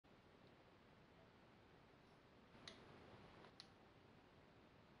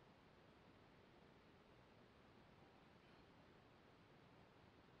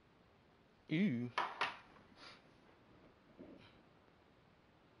Ew.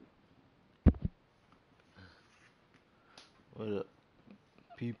 What up,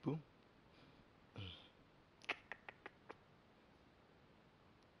 people?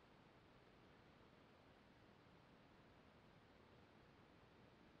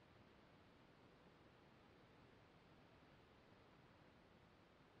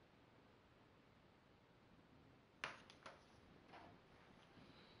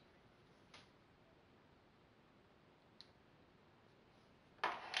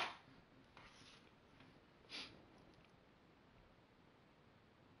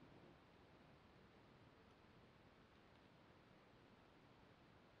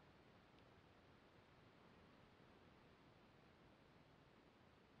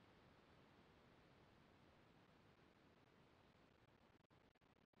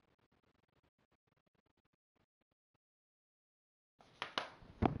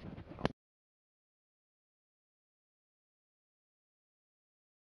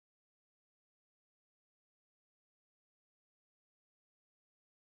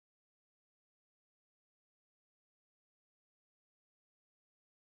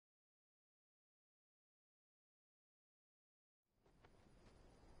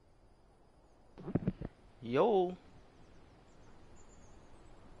 Yo,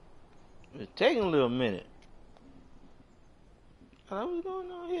 it's taking a little minute. What's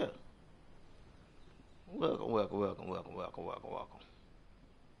going on here? Welcome, welcome, welcome, welcome, welcome, welcome, welcome.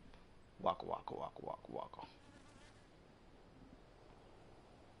 Waka, waka, waka, waka, waka.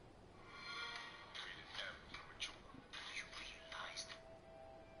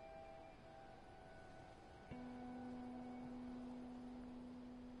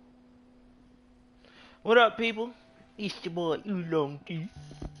 What up, people? It's your boy Ulongtea.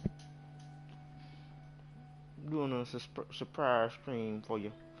 Doing a surprise stream for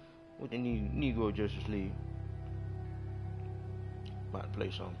you with the new Negro Justice League. About to play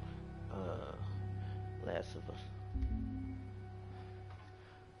some Last of Us.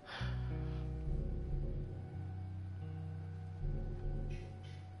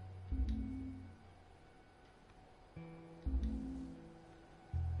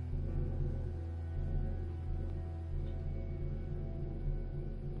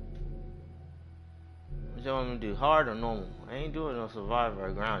 What y'all want me to do? Hard or normal? I ain't doing no Survivor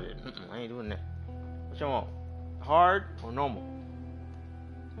or Grounded. I ain't doing that. What y'all want? Hard or normal?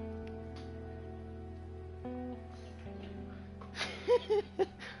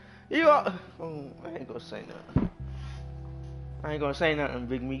 You all, I ain't gonna say nothing. I ain't gonna say nothing,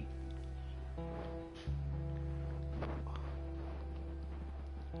 Big Meat.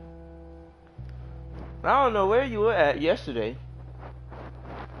 I don't know where you were at yesterday.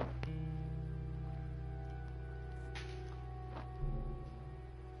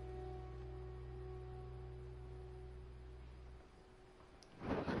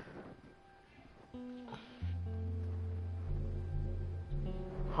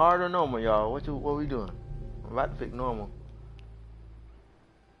 Hard or normal, y'all? What we doing? I'm about to pick normal.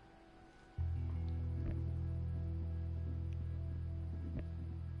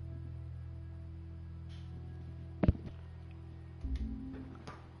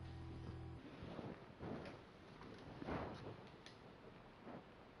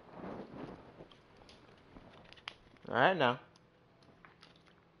 All right now.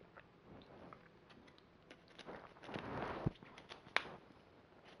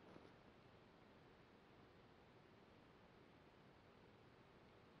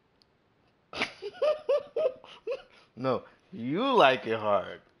 No, you like it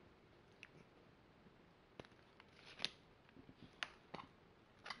hard.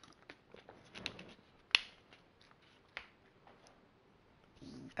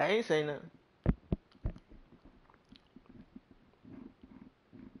 I ain't saying nothing.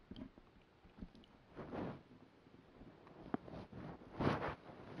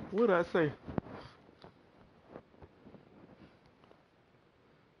 What'd I say?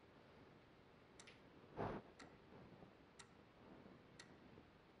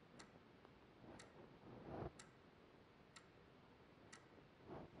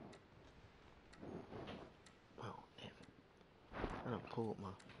 Oh, damn it. I done pulled my...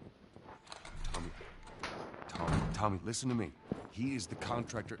 Tommy, listen to me. He is the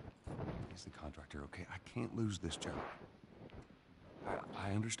contractor. He's the contractor, okay? I can't lose this job.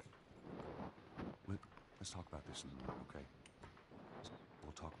 I understand. Let's talk about this in the morning, okay?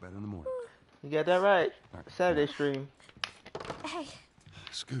 We'll talk about it in the morning. You got that right. Right. Saturday stream. Hey.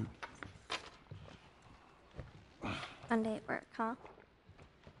 Scoot. Monday at work, huh?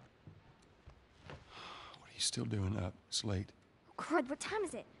 What are you still doing up? It's late. Oh, crud, what time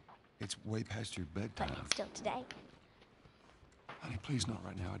is it? It's way past your but bedtime. it's still today. Honey, please not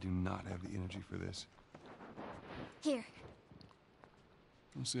right now. I do not have the energy for this. Here,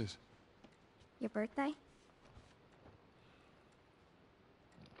 What's this? your birthday.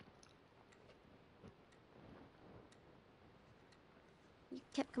 You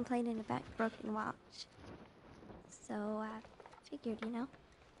kept complaining about your broken watch. So I figured, you know.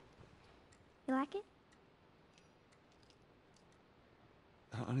 You like it?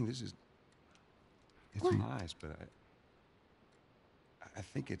 Honey, this is... It's What? nice, but I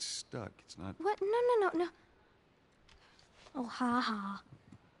think it's stuck. It's not... What? No. Oh, ha ha.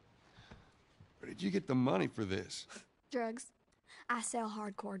 Where did you get the money for this? Drugs. I sell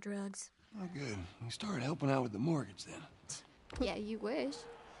hardcore drugs. Oh, good. You started helping out with the mortgage then. Yeah, you wish.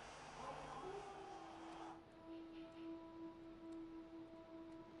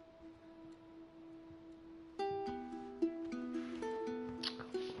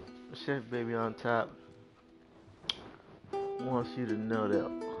 Chef Baby on top wants you to know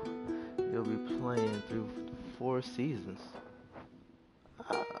that you'll be playing through 4 seasons.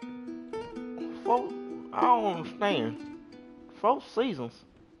 Four, I don't understand. 4 seasons.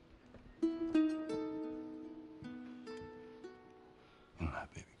 You're my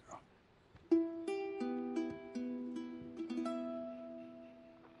baby girl.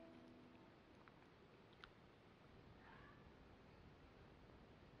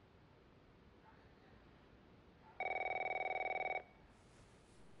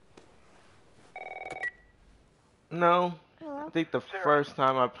 No, Hello? I think the Sarah, first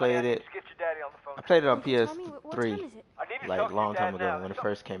time I honey, I played need it, to get your daddy on the phone. I played it on Uncle Tommy, what time PS3, is it? I need to like talk a to long your time dad ago now. when it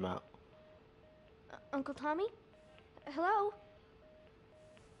first came out. Uncle Tommy? Hello?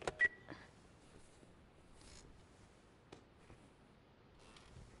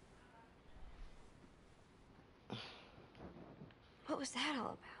 What was that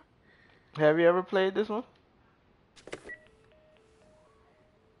all about? Have you ever played this one?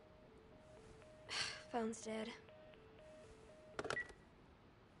 Phone's dead.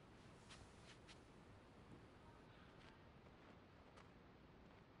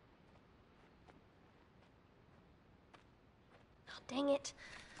 Oh, dang it.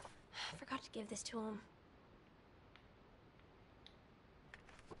 I forgot to give this to him.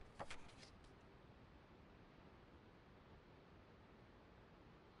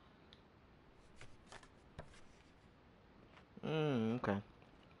 Okay.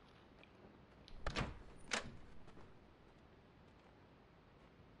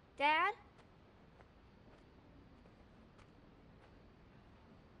 Dad?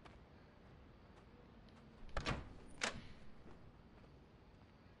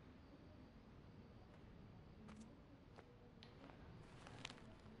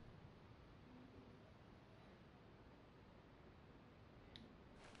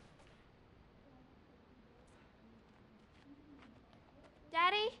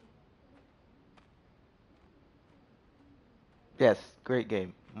 Daddy? Yes, great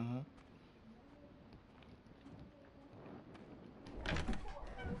game.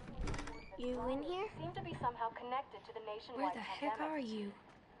 You in here? Seem to be somehow connected to the Where nationwide the heck pandemic. are you?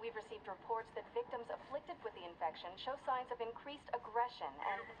 We've received reports that victims afflicted with the infection show signs of increased aggression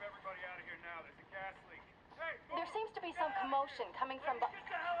and Move everybody out of here now. There's a gas leak. Hey, there seems to be some commotion coming from get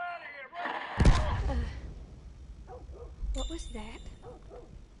the hell out of here, bro! What was that?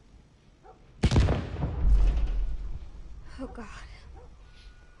 Oh, God.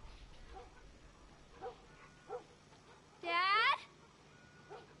 Dad?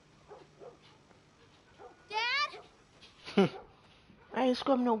 Dad? I ain't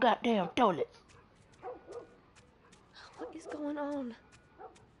scrubbing no goddamn toilets. What is going on?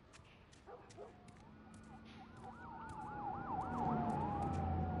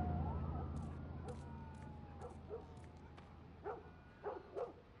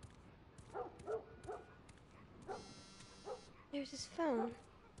 There's his phone.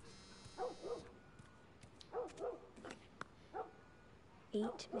 8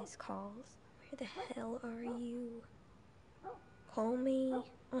 missed calls. Where the hell are you? Call me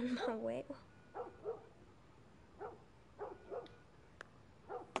on my way.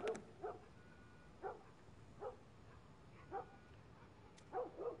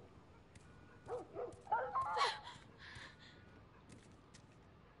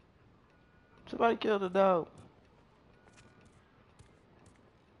 Somebody killed a dog.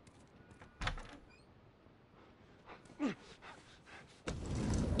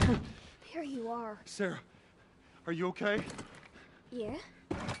 There you are. Sarah, are you okay? Yeah?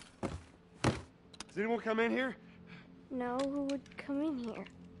 Does anyone come in here? No, who would come in here?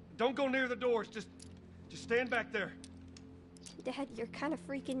 Don't go near the doors. Just stand back there. Dad, you're kind of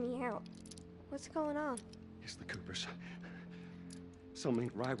freaking me out. What's going on? It's the Coopers. Something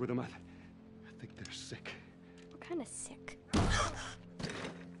ain't right with them. I think they're sick. What kind of sick?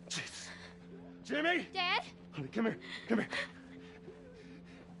 Jeez. Jimmy! Dad? Honey, come here. Come here.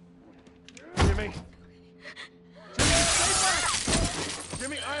 Jimmy! Jimmy, stay back!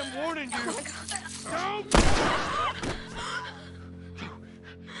 Jimmy, I am warning you! Oh Don't!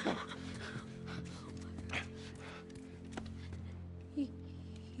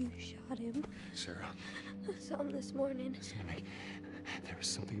 You shot him. Sarah. I saw him this morning. Listen to me. There is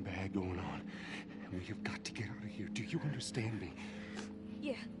something bad going on. And we have got to get out of here. Do you understand me?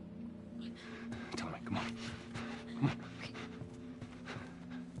 Yeah. Tommy, come on. Come on.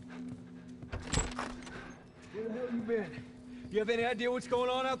 Where the hell you been? You have any idea what's going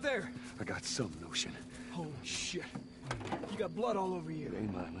on out there? I got some notion. Holy shit. You got blood all over you. It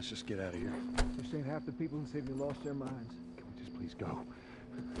ain't mine. Let's just get out of here. This ain't half the people in the city lost their minds. Can we just please go?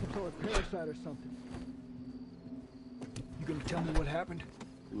 Some sort of parasite or something. You gonna tell me what happened?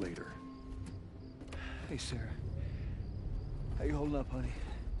 Later. Hey, Sarah. How you holding up, honey?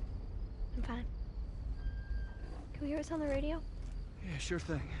 I'm fine. Can we hear what's on the radio? Yeah, sure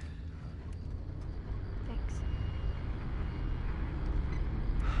thing. Thanks.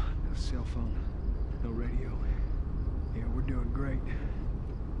 No cell phone. No radio. Yeah, we're doing great.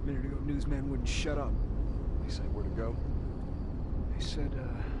 A minute ago, newsman wouldn't shut up. They say where to go? They said,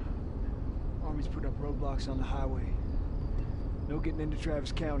 Army's put up roadblocks on the highway. No getting into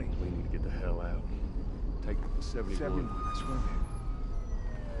Travis County. We need to get the hell out. Take 71. 71, that's where I'm headed.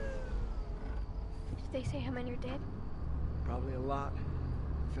 Did they say how many are dead? Probably a lot.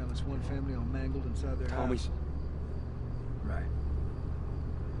 Found this one family all mangled inside their Tommy. house. Right.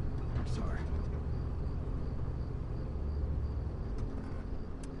 I'm sorry.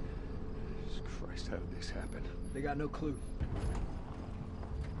 Jesus Christ, how did this happen? They got no clue.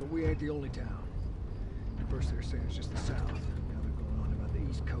 But we ain't the only town. At first they were saying it's just the South. Now they're going on about the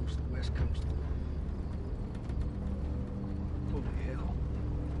East Coast, the West Coast. Holy hell.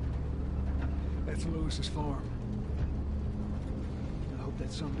 That's Lewis's farm. I hope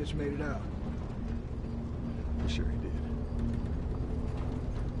that son bitch made it out. I'm sure he did.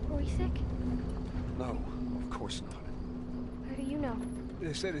 Were we sick? No, of course not. How do you know?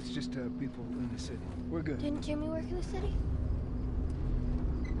 They said it's just people in the city. We're good. Didn't Jimmy work in the city?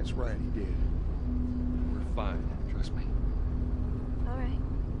 That's right, he did. We're fine. Trust me. All right.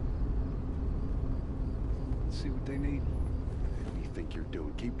 Let's see what they need. What do you think you're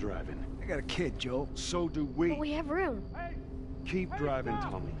doing? Keep driving. I got a kid, Joel. So do we. But we have room. Keep driving,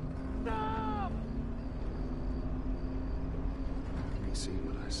 Tommy. Stop! You ain't seen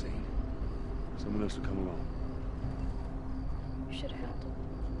what I seen. Someone else will come along. You should have helped him.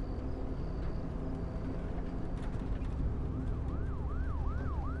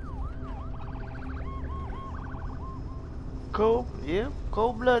 Cold, yeah,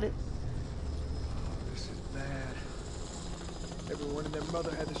 cold-blooded. This is bad. Everyone and their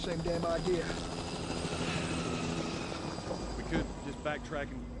mother had the same damn idea. We could just backtrack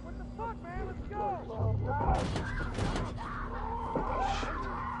and... What the fuck, man? Let's go!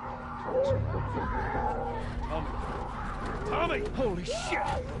 Tommy! Holy shit!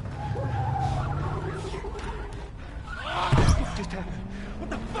 What just happened? What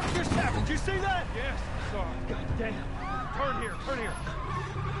the fuck just happened? Did you see that? Yes, sorry. God damn. Turn here, turn here.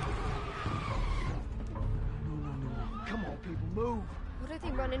 No. Come on, people, move. What are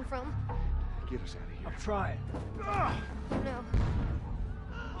they running from? Get us out of here. I'm trying. No.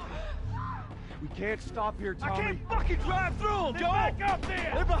 We can't stop here, Tommy. I can't fucking drive through them, Joel! Back up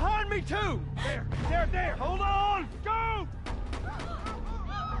there! They're behind me, too! There! Hold on! Go!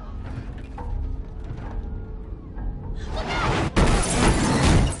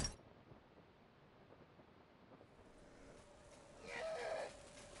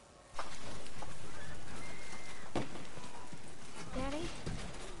 Daddy?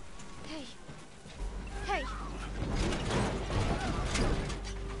 Hey. Hey!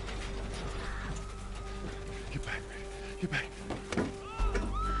 Get back, man. Get back.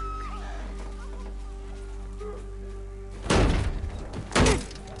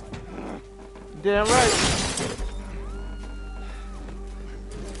 Damn right.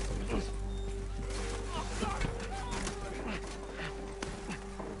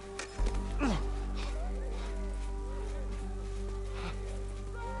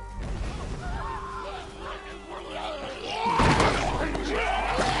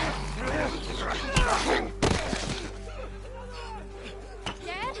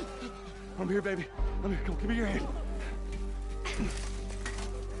 Dad? I'm here, baby. I'm here. Come on, give me your hand.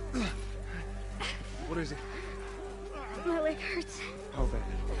 What is it? My leg hurts. How bad?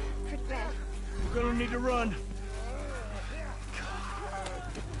 Pretty bad. We're gonna need to run.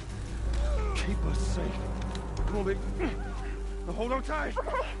 Keep us safe. Come on, baby. Now hold on tight.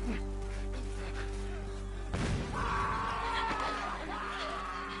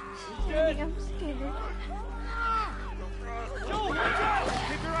 Daddy, I'm scared. Joel, watch out!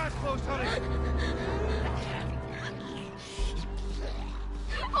 Keep your eyes closed, honey.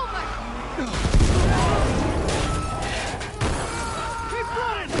 Oh my! Keep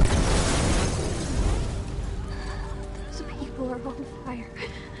running! Those people are on fire.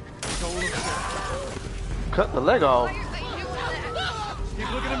 Cut the leg off. Why are you doing that? Keep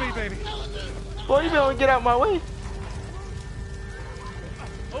looking at me, baby. Boy, you better get out my way.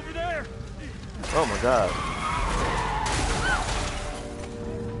 Over there! Oh my god.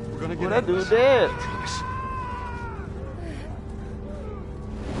 We're gonna Well, get that dude dead.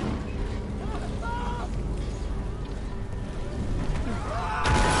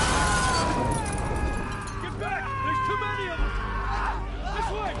 Get back! There's too many of them! This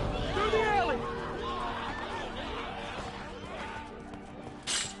way! Through the alley!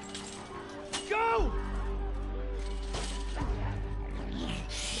 Go!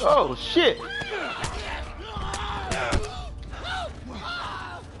 Oh shit.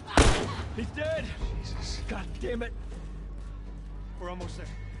 He's dead! Jesus. God damn it! We're almost there.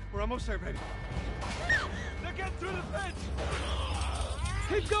 We're almost there, baby. They're getting through the fence!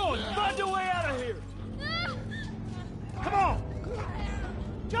 Keep going! Find a way out of here! Come on!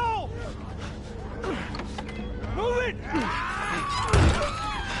 Joel! Move it!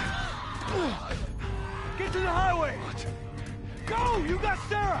 Get to the highway! Go! You got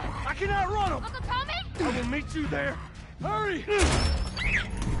Sarah! I can outrun him! Uncle Tommy? I will meet you there! Hurry!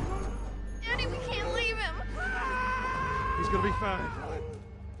 Daddy, we can't leave him. He's gonna be fine.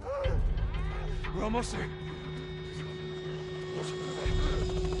 We're almost there.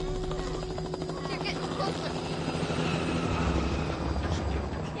 You're getting closer.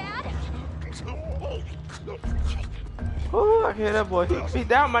 Dad? Oh, I hear that boy. He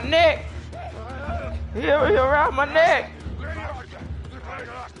down my neck. He around my neck.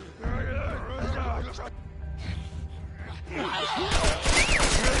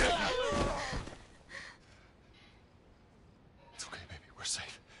 It's okay, baby. We're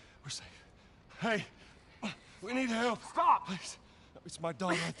safe. We're safe. Hey, we need help. Stop! Please. It's my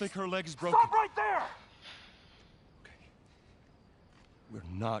daughter. I think her leg is broken. Stop right there! Okay. We're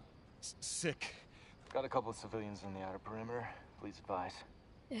not sick. Got a couple of civilians on the outer perimeter. Please advise.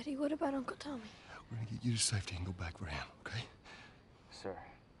 Daddy, what about Uncle Tommy? We're gonna get you to safety and go back for him, okay? Sir,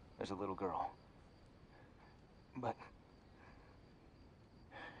 there's a little girl. But...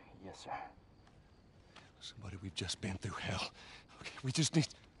 Yes, sir. Listen, buddy, we've just been through hell. Okay, we just need...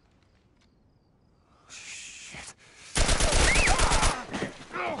 Shit.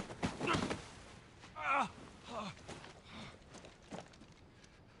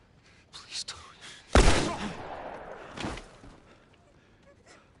 Please don't.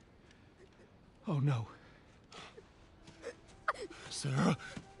 Oh no. Sarah.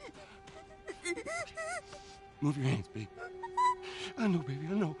 Move your hands, baby. I know, baby,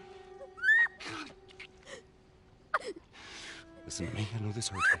 I know. Listen to me, I know this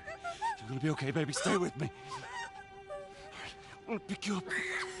hurts, baby. You're gonna be okay, baby. Stay with me. All right, I'm gonna pick you up.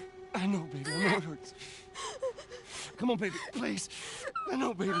 I know, baby, I know it hurts. Come on, baby, please. I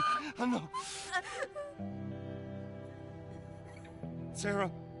know, baby, I know.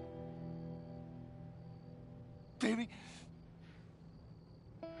 Sarah. Baby.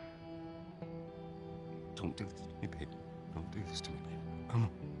 Don't do this to me, baby. Don't do this to me, baby. No.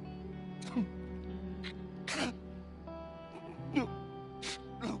 No.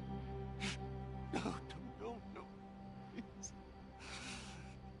 No, no, no. Please.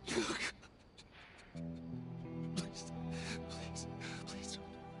 Please. Please. Please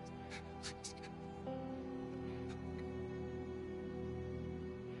don't. Please.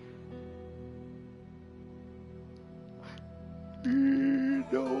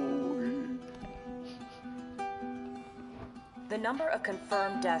 The number of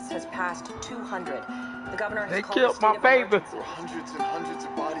confirmed deaths has passed 200. The governor has They called killed a my state of baby. emergency. Hundreds and hundreds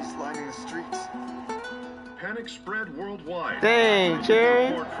of bodies lining the streets. Panic spread worldwide. Dang, A recent Jerry.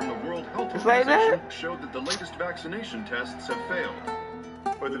 report from the World Health It's like that? Organization showed that the latest vaccination tests have failed.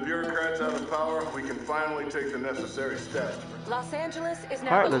 With the bureaucrats out of power, we can finally take the necessary steps. Los Angeles is now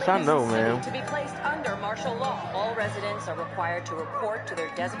Heartless, the I latest know, city man. to be placed under martial law. All residents are required to report to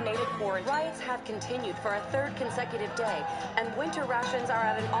their designated quarantine. Riots have continued for a third consecutive day, and winter rations are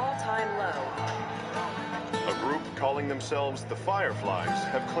at an all-time low. A group calling themselves the Fireflies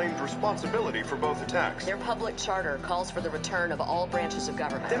have claimed responsibility for both attacks. Their public charter calls for the return of all branches of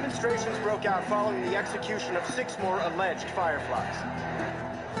government. Demonstrations broke out following the execution of 6 more alleged Fireflies.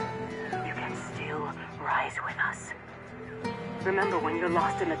 You can still rise with us. Remember, when you're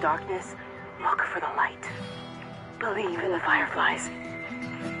lost in the darkness, look for the light. Believe in the Fireflies.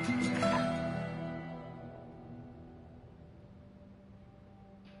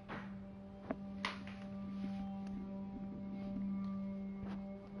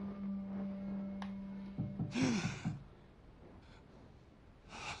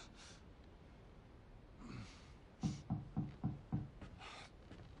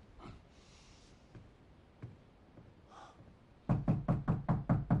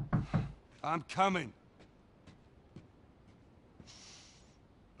 I'm coming.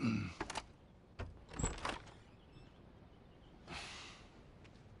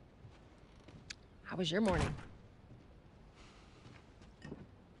 How was your morning?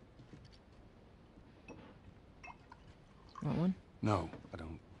 Want one? No, I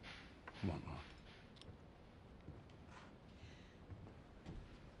don't want one.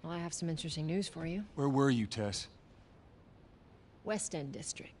 Well, I have some interesting news for you. Where were you, Tess? West End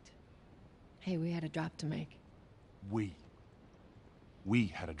District. Hey, we had a drop to make. We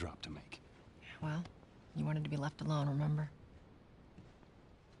had a drop to make. Well, you wanted to be left alone, remember?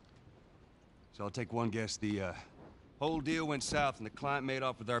 So I'll take one guess. The whole deal went south and the client made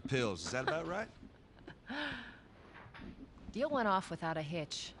off with our pills. Is that about right? Deal went off without a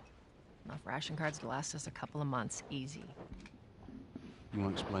hitch. Enough ration cards to last us a couple of months, easy. You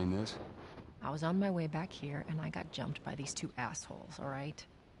want to explain this? I was on my way back here, and I got jumped by these 2 assholes, all right?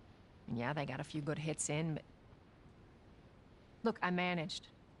 And yeah, they got a few good hits in, but... Look, I managed.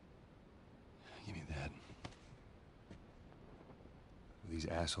 Give me that. Are these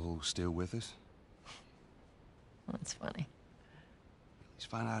assholes still with us? That's funny. Let's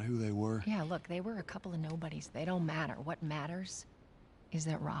find out who they were. Yeah, look, they were a couple of nobodies. They don't matter. What matters is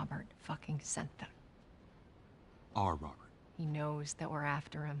that Robert fucking sent them. Our Robert. He knows that we're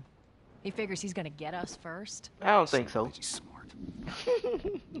after him. He figures he's gonna get us first. I don't think so. He's smart.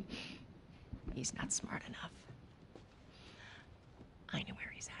 He's not smart enough. I know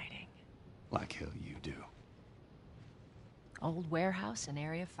where he's hiding. Like hell you do. Old warehouse in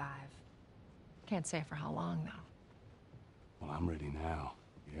Area 5. Can't say for how long, though. Well, I'm ready now.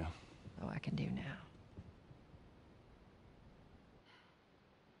 Yeah? Oh, I can do now.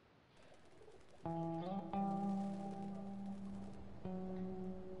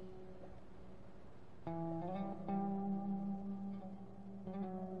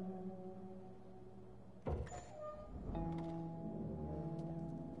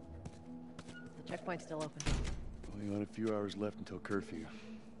 The checkpoint's still open. Only got a few hours left until curfew.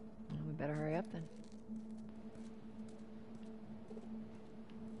 Well, we better hurry up then.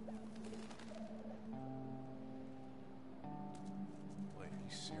 Wait, are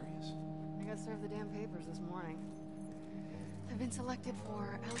you serious? I got served the damn papers this morning. I've been selected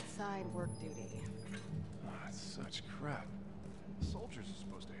for outside work duty. Oh, that's such crap. The soldiers are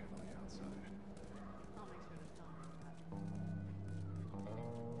supposed to handle the outside. I'll make sure this done.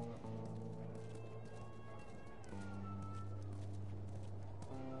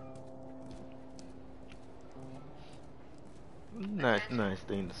 Nice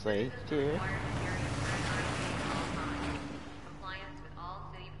thing to say, Jerry. Compliance with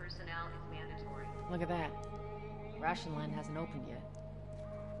all city personnel is mandatory. Look at that. Ration line hasn't opened yet.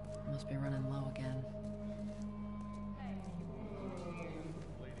 Must be running low again.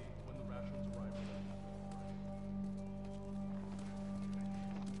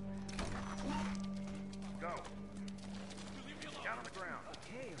 Go. Down on the ground.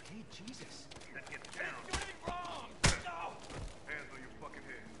 Okay, Jesus. Then get down. Do anything wrong! No! Hands on your fucking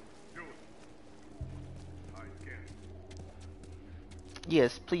head. Do it. I can.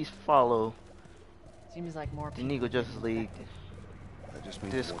 Yes, please follow Seems like more the people. Negro Justice League That just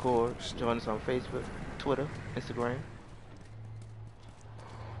means Discord. Join us on Facebook, Twitter, Instagram.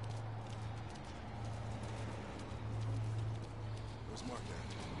 Where's Mark at?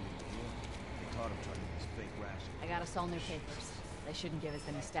 I taught him trying to use fake rations. I got us all new papers. They shouldn't give us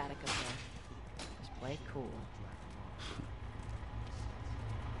any static up there. Just play it cool.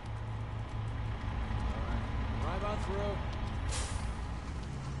 Drive on through.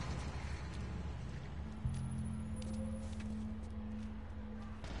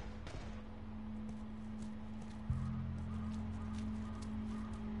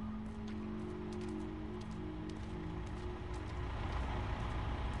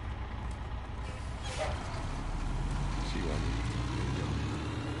 See you on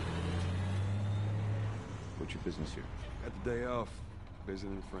What's your business here? Got the day off.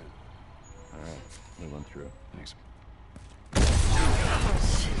 Visiting a friend. All right, we'll run through. Thanks. Get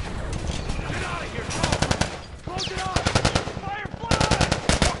out of here! Go! Close it up! Firefly!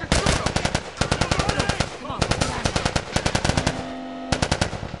 Walking through them! Come on,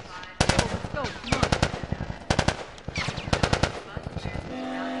 Go, come on.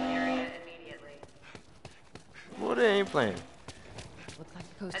 Surrounding area immediately. What they ain't playing? Looks like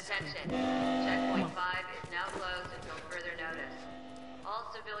the coast is clear. Attention. Checkpoint 5 is now closed until further notice. All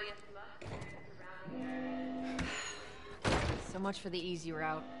civilians must surrounding area. So much for the easy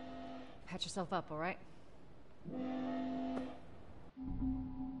route. Patch yourself up, all right?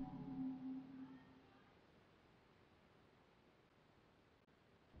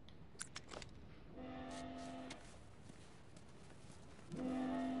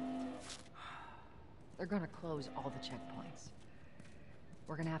 They're gonna close all the checkpoints.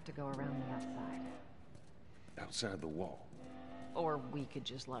 We're gonna have to go around the outside. Outside the wall. Or we could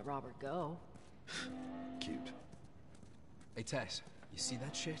just let Robert go. Cute. Hey, Tess, you see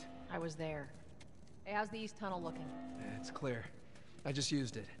that shit? I was there. Hey, how's the east tunnel looking? It's clear. I just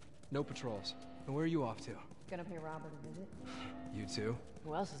used it. No patrols. And where are you off to? Gonna pay Robert a visit? You too?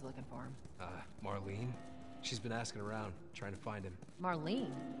 Who else is looking for him? Marlene. She's been asking around, trying to find him.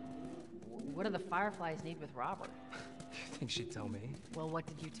 Marlene? What do the Fireflies need with Robert? You think she'd tell me? Well, what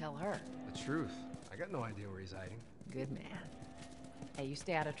did you tell her? The truth. I got no idea where he's hiding. Good man. Hey, you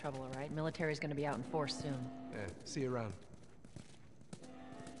stay out of trouble, all right? Military's gonna be out in force soon. Yeah, see you around.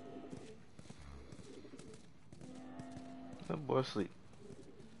 That boy asleep.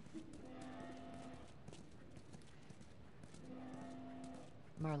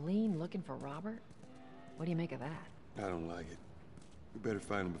 Marlene looking for Robert? What do you make of that? I don't like it. We better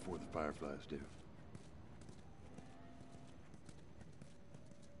find him before the Fireflies do.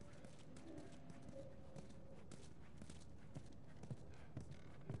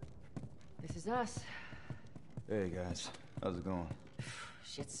 This is us. Hey guys, how's it going?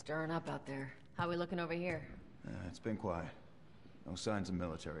 Shit's stirring up out there. How we looking over here? It's been quiet. No signs of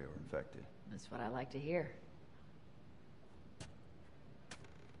military or infected. That's what I like to hear.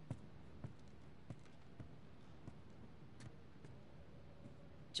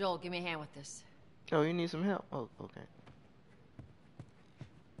 Joel, give me a hand with this. Oh, you need some help? Oh, okay.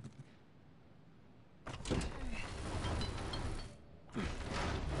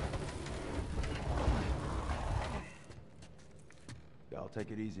 Y'all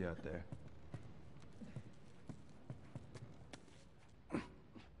take it easy out there.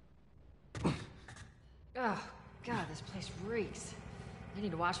 Oh, God, this place reeks. They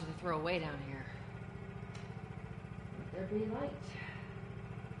need to watch what they throw away down here. Let there be light.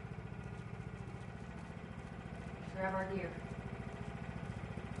 Grab our gear.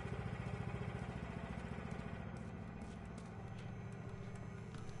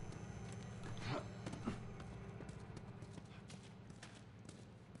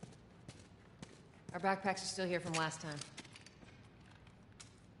 Our backpacks are still here from last time.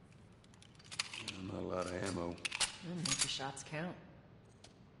 Not a lot of ammo. Make the shots count.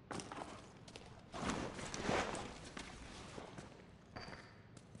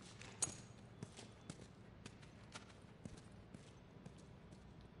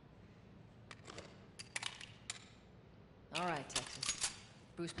 All right, Texas.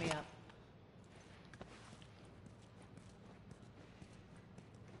 Boost me up.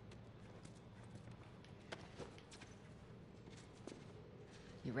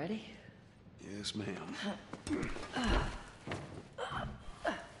 You ready? Yes, ma'am.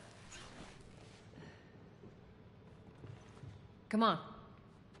 Come on.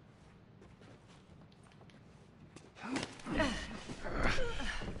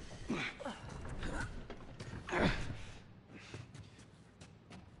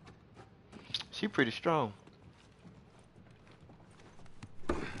 She pretty strong.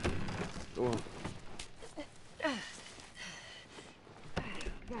 Go on.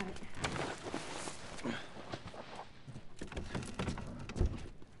 Got it.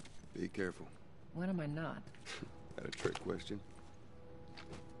 Be careful. When am I not? That a trick question?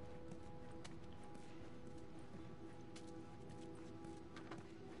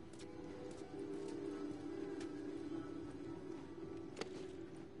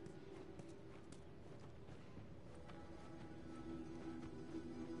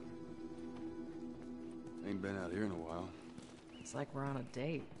 Ain't been out here in a while. It's like we're on a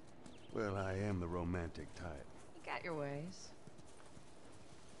date. Well, I am the romantic type. You got your ways.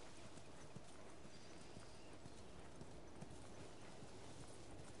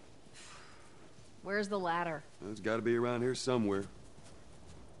 Where's the ladder? Well, it's got to be around here somewhere.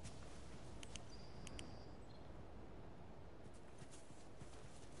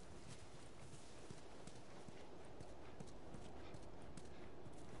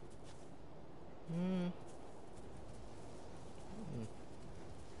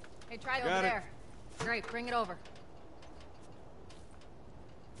 Hey, try Got over it. there. Great, bring it over.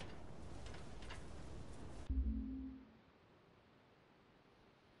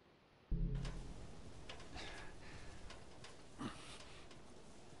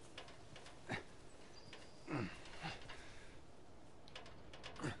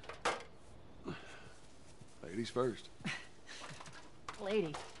 Ladies first.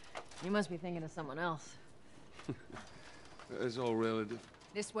 Lady, you must be thinking of someone else. It's all relative.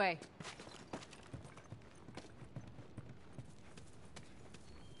 This way.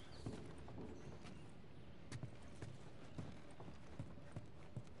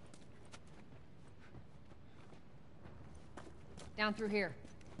 Down through here.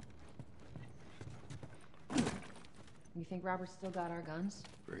 You think Robert's still got our guns?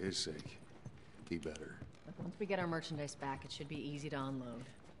 For his sake, he better. Look, once we get our merchandise back, it should be easy to unload.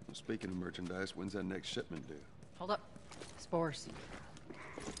 Well, speaking of merchandise, when's that next shipment due? Hold up. Spores.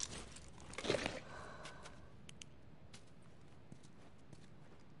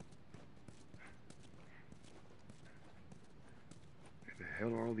 Where the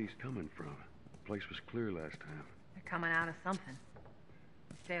hell are all these coming from? The place was clear last time. They're coming out of something.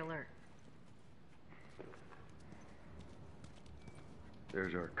 Stay alert.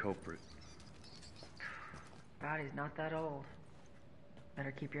 There's our culprit. Body's not that old.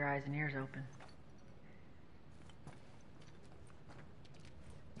 Better keep your eyes and ears open.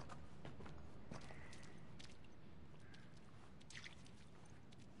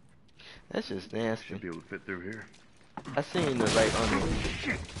 That's just nasty. Should be able to fit through here. I seen the light on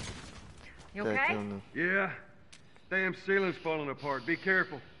the. You okay? Yeah. Damn ceiling's falling apart. Be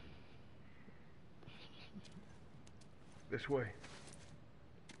careful. This way.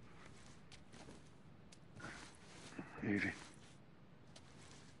 Easy.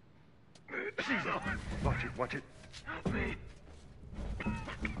 Watch it, watch it. Help me.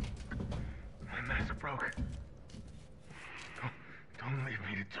 My mask broke. Don't leave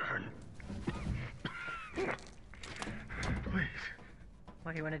me to turn. Please.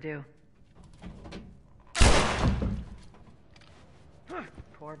 What do you want to do?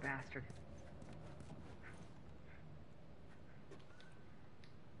 Poor bastard.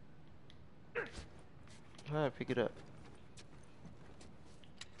 Alright, pick it up.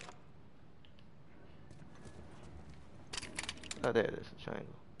 Oh, there it is, a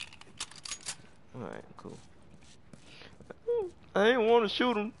triangle. Alright, cool. I didn't want to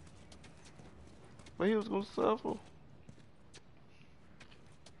shoot him, but he was gonna suffer.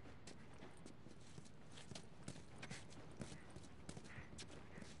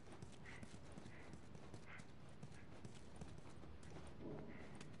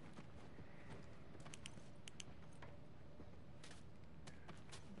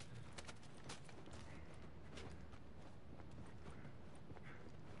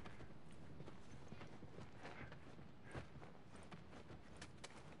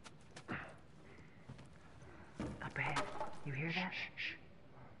 Up ahead. You hear that? Shh.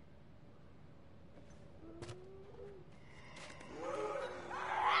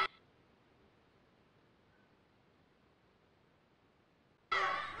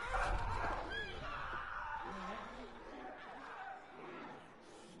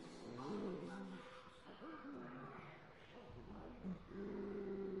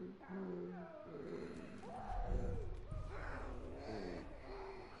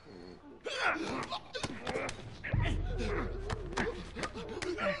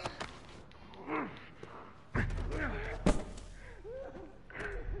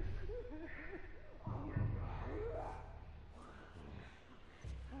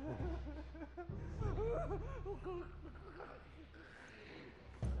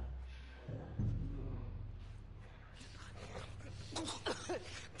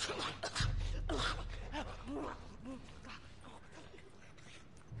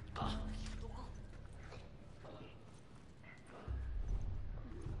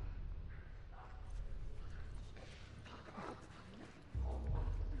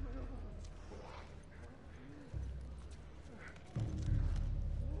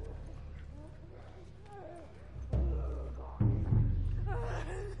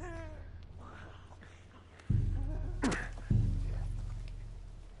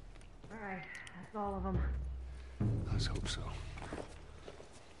 Alright, that's all of them. Let's hope so.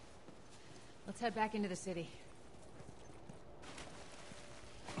 Let's head back into the city.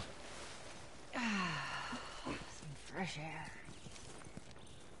 Some fresh air.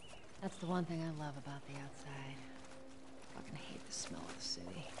 That's the one thing I love about the outside. Fucking hate the smell of the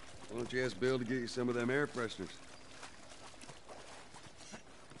city. Why don't you ask Bill to get you some of them air fresheners?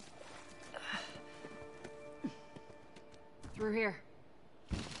 Through here.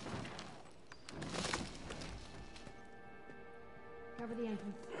 Cover the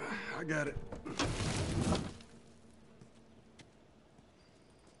entrance. I got it.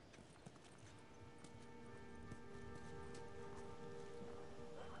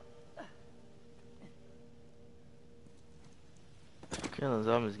 Killing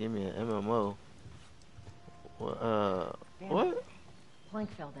zombies give me an MMO. Damn. What? Plank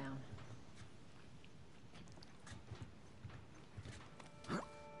fell down.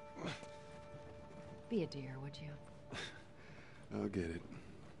 Be a dear, would you? I'll get it.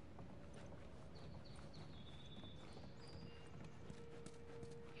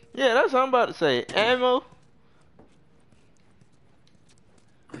 Yeah, that's what I'm about to say. Ammo.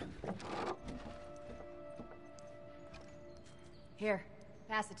 Here,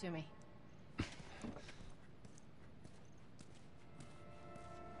 pass it to me.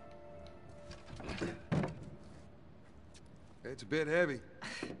 It's a bit heavy.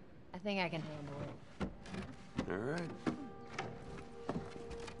 I think I can handle it. All right.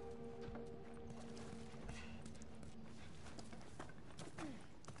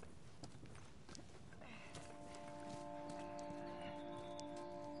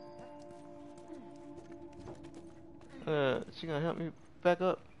 She gonna help me back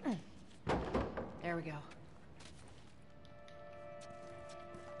up? There we go.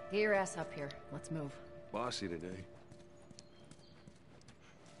 Get your ass up here. Let's move. Bossy today.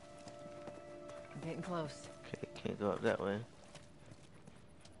 I'm getting close. Okay, can't go up that way.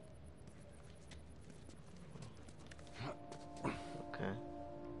 Okay.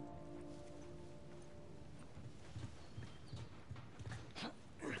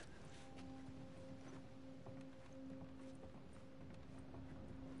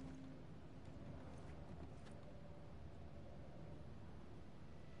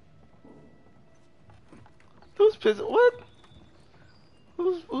 Who's pissing? What?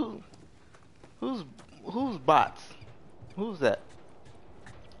 Who's bots? Who's that?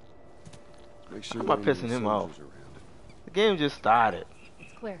 Make sure How am I there ain't pissing any him off? soldiers around. The game just started.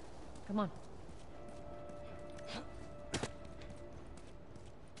 It's clear. Come on.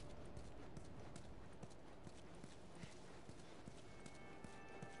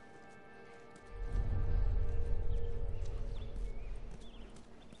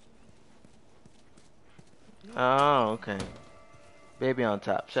 Oh, okay. Baby on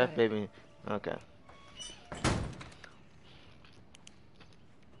top. Chef Shut it. baby. Okay.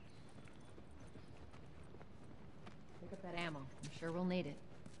 Pick up that ammo. I'm sure we'll need it.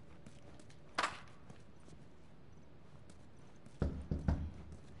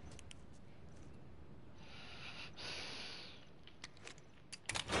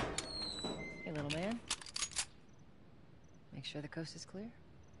 Hey, little man. Make sure the coast is clear.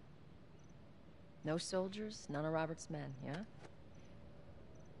 No soldiers, none of Robert's men, yeah?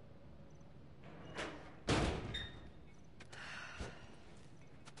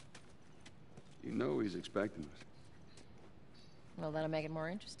 You know he's expecting us. Well, that'll make it more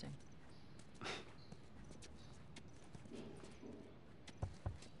interesting.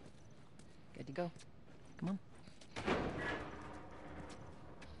 Good to go. Come on.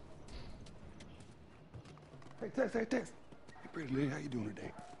 Hey, Tess, hey, Tess. Hey, pretty lady, how you doing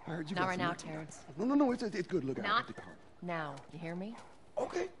today? I heard you Not got right some now, work. Terrence. No, it's good. Look, I Not got the car. now. You hear me?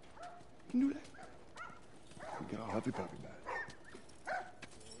 Okay. You can do that. We get all huffy puffy about it.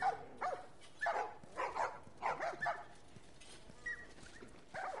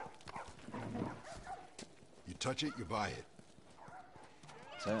 You touch it, you buy it.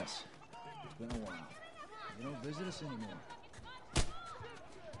 Tess, it's been a while. You don't visit us anymore.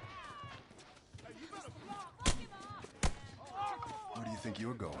 Where do you think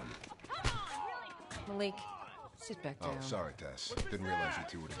you're going? Malik, sit back down. Oh, sorry, Tess. Didn't realize you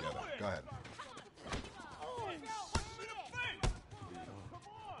two were together. Go ahead.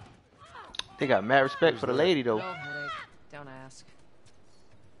 They got mad respect for the lady though. No headache. Don't ask.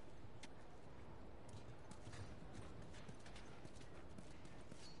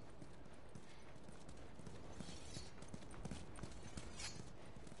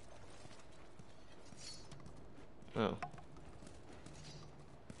 Oh.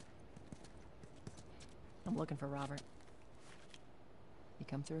 I'm looking for Robert. You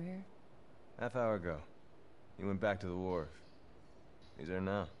come through here? Half hour ago. He went back to the wharf. He's there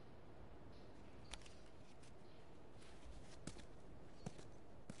now.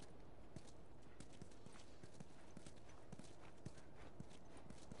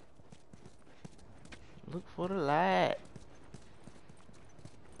 Look for the light.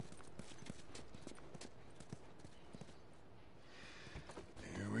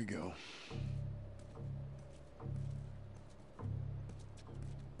 Here we go.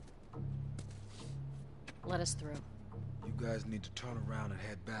 Let us through. You guys need to turn around and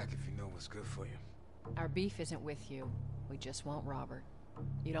head back if you know what's good for you. Our beef isn't with you. We just want Robert.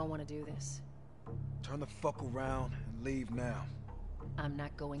 You don't want to do this. Turn the fuck around and leave now. I'm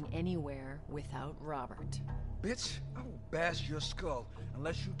not going anywhere without Robert. Bitch, I will bash your skull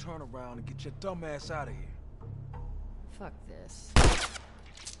unless you turn around and get your dumb ass out of here. Fuck this.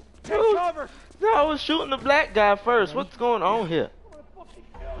 Dude, no, I was shooting the black guy first. What's going on here?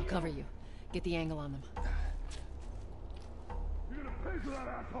 I'll cover you. Get the angle on them. You're gonna pay for that,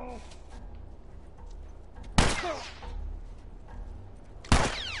 asshole!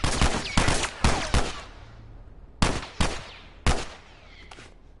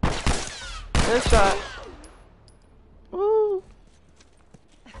 Headshot. Woo.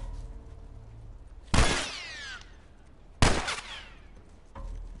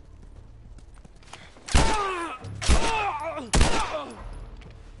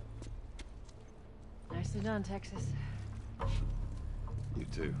 Nicely done, Texas. You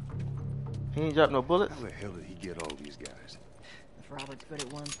too. He ain't dropped no bullets. How the hell did he get all these guys? If Robert's good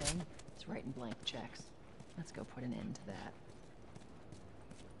at one thing, it's writing blank checks. Let's go put an end to that.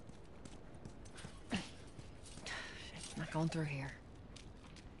 Shit, not going through here.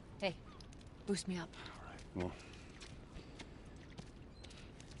 Hey, boost me up. All right, come on.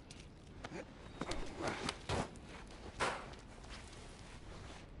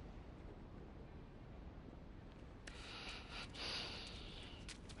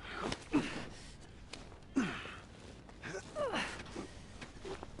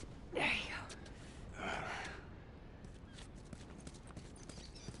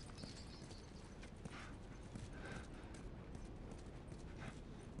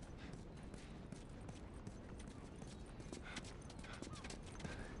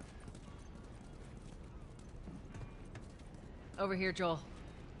 Over here, Joel.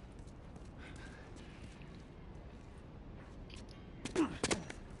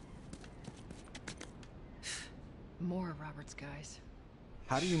 More of Robert's guys.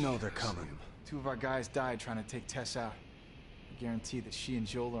 How do you know they're coming? Two of our guys died trying to take Tess out. I guarantee that she and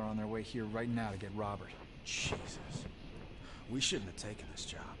Joel are on their way here right now to get Robert. Jesus. We shouldn't have taken this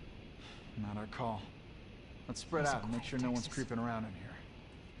job. Not our call. Let's spread out and make sure no one's creeping around in here.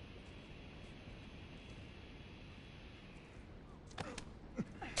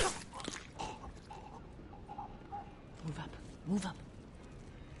 Move up. Move up.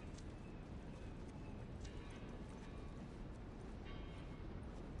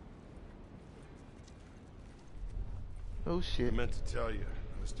 Oh shit. I meant to tell you,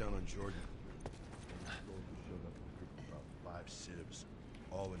 I was down on Jordan. Soldiers showed up with a group of about 5 civs,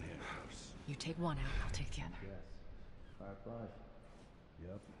 all in handcuffs. You take one out, I'll take the other. Yes. Fireflies?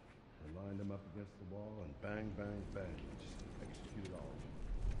 Yep. They lined them up against the wall and bang, bang, bang. Just executed all of them.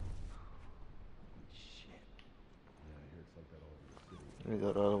 Shit. Yeah, I hear it's like that all over the city. Let me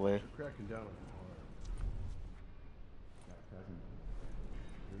go the other way. They're cracking down on them hard. Baptizing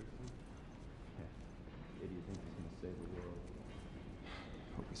seriously? Yeah. Idiot thinks he's gonna save the world.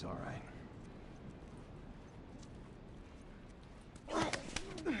 Hope he's all right.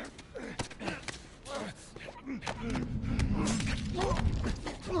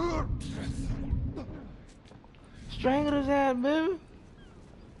 Strangled his ass, baby.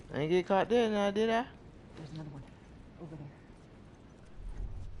 I ain't get caught there now, did I? There's another one. Over there.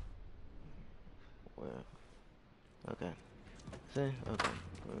 Well, okay. See? Okay.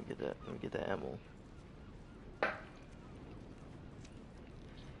 Let me get that. Let me get that ammo.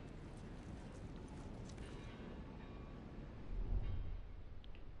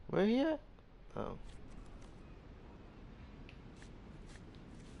 Where he at? Oh.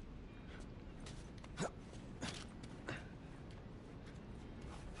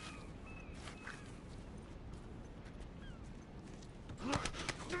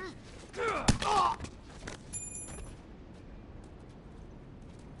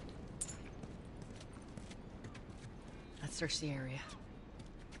 Let's search the area.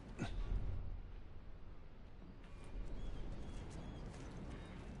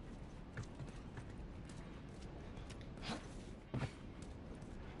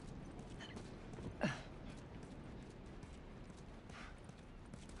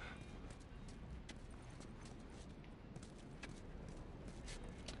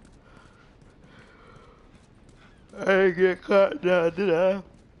 I ain't get caught now, did I?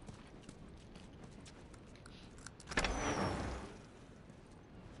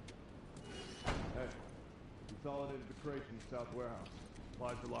 Hey, consolidated the crates in the south warehouse.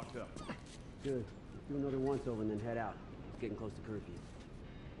 Supplies are locked up. Good. Let's do another once-over and then head out. It's getting close to curfew.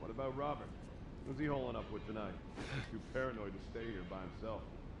 What about Robert? Who's he holing up with tonight? Too paranoid to stay here by himself.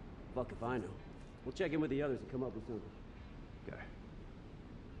 Fuck if I know. We'll check in with the others and come up with something. Okay.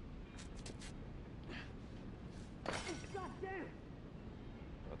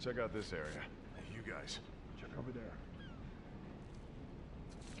 I'll check out this area. Hey, you guys, check over there.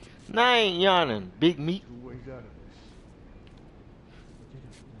 Nah, I ain't yawning, big meat. 2 ways out of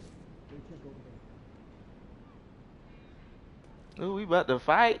this. Ooh, we about to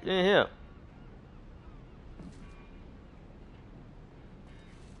fight in here.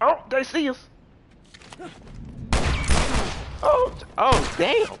 Oh, they see us. Oh, oh,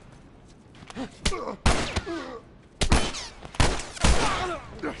 damn.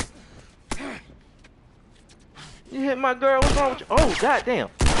 You hit my girl. What's wrong with you? Oh, goddamn.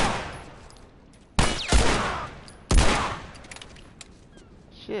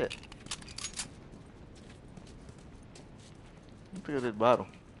 Shit. Pick up this bottle.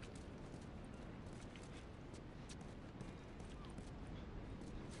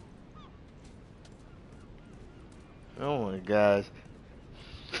 Oh my gosh.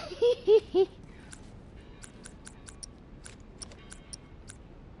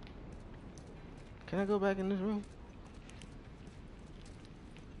 Can I go back in this room?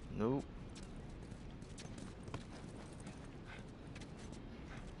 Nope.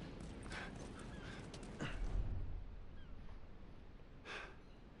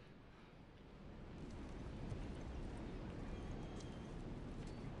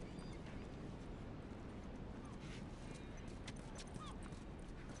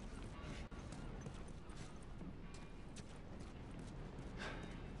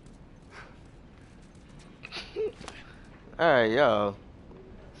 Alright, y'all.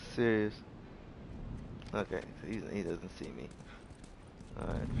 Serious. Okay, so he doesn't see me.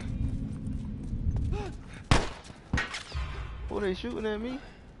 Alright. Who they shooting at me?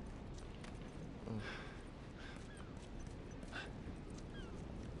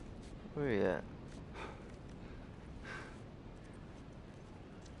 Where he at?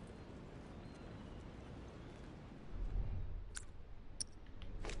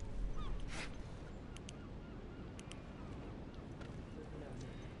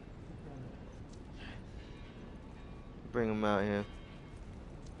 Bring him out here.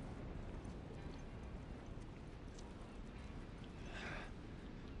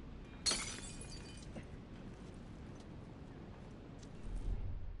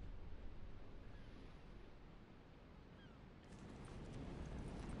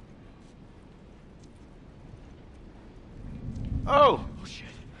 Oh! Oh shit.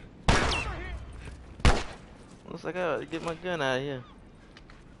 Looks like I gotta get my gun out of here.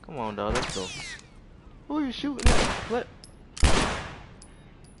 Come on, dog, let's go. Who are you shooting at? What?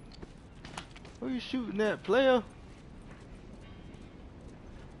 Who are you shooting at, player?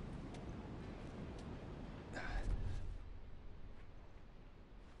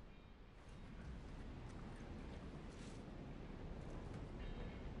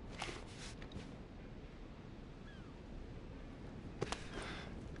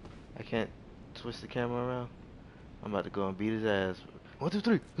 I can't twist the camera around. I'm about to go and beat his ass. 1, 2,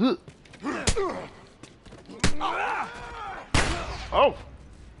 3. Oh!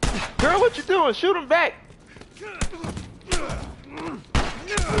 Girl, what you doing? Shoot him back!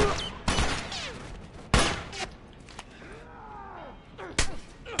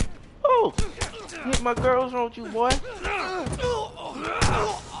 Oh! Hit my girl. What's wrong with you, boy?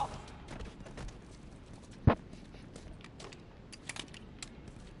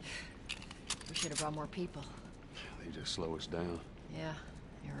 We should have brought more people. They just slow us down. Yeah,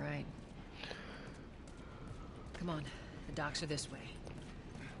 you're right. Come on, the docks are this way.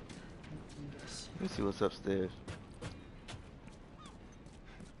 Let me see what's upstairs.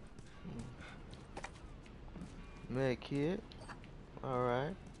 Med kit.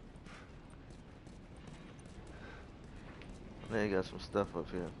 Alright. They got some stuff up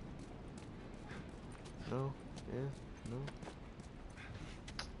here. No? Yeah? No?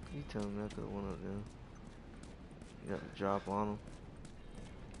 You tell me I could have went up there. You got a drop on them.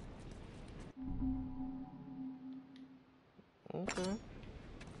 Okay.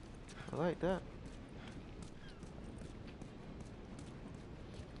 I like that.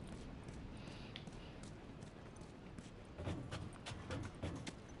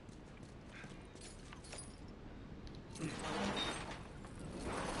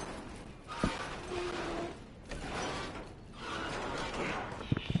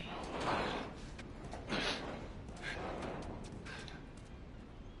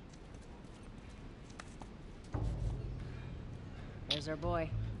 There's our boy.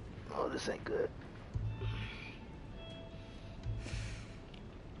 Oh, this ain't good.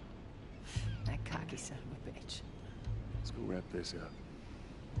 That cocky son of a bitch. Let's go wrap this up.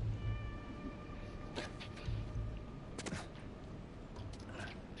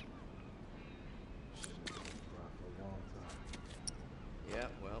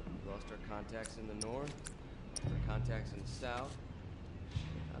 contacts in the south.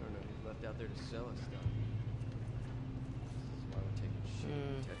 I don't know who's left out there to sell us stuff. This is why we're taking shitty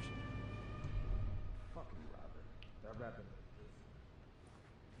protection. Fucking Robert. That rapping.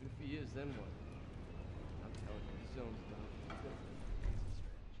 And if he is, then what? I'm telling you, this zone's done. He's got a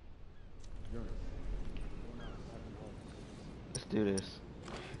strategy. Jonas, going outside the walls. Let's do this.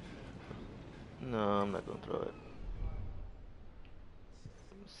 No, I'm not gonna throw it.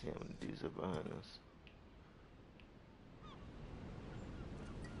 Let's see how many dudes are behind us.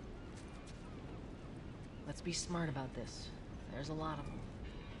 Let's be smart about this. There's a lot of them.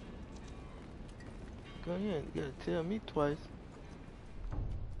 Go ahead, you gotta tell me twice.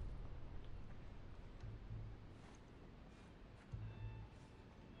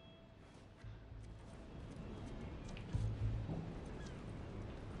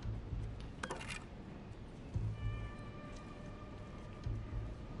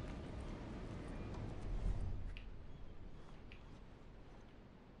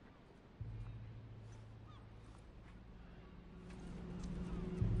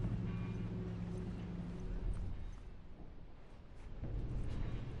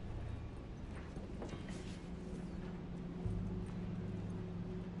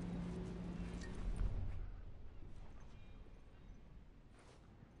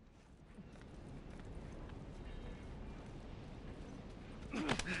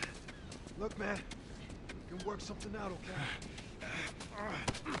 Look, man, we can work something out, okay?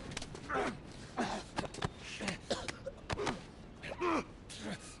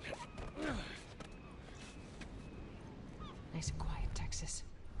 Nice and quiet, Texas.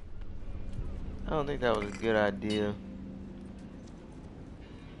 I don't think that was a good idea.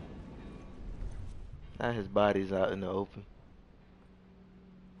 Now his body's out in the open.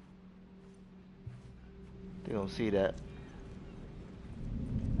 They gonna see that.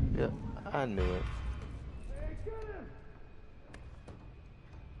 Yep, I knew it.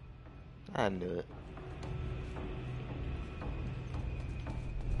 I knew it.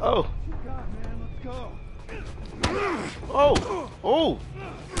 Oh! Oh! Oh!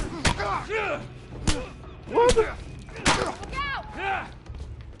 What the?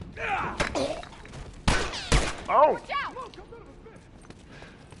 Oh!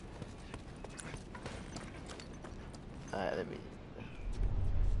 Alright, let me.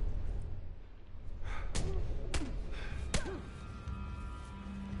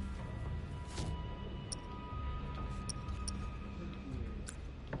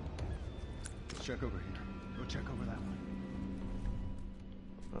 Check over here. Go check over that one.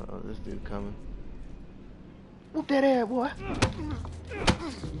 Uh-oh, this dude coming. Whoop that ass, boy!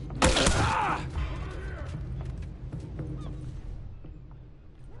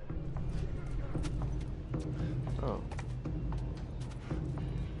 Oh.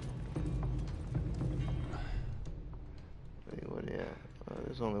 Wait, what, yeah.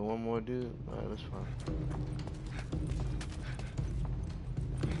 There's only one more dude? Alright, that's fine.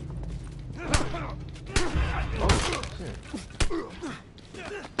 Oh, shit.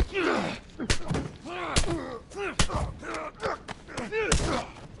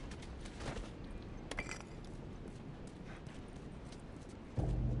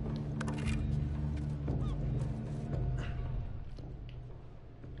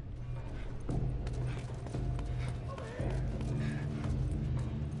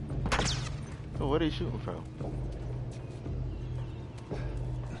 So what are you shooting from?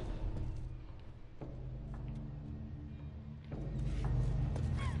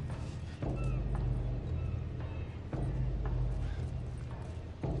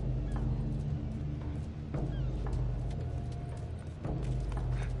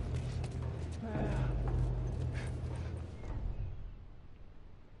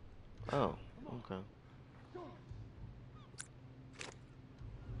 Oh, okay.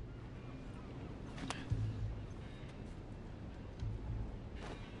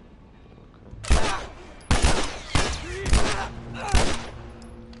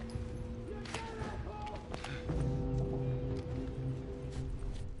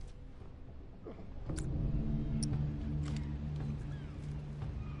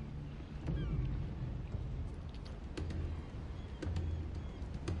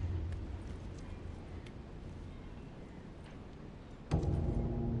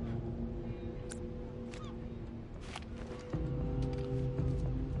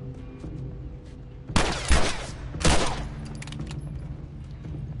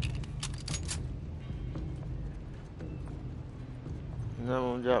 None of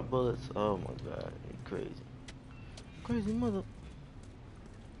them drop bullets. Oh my god, you crazy. Crazy mother.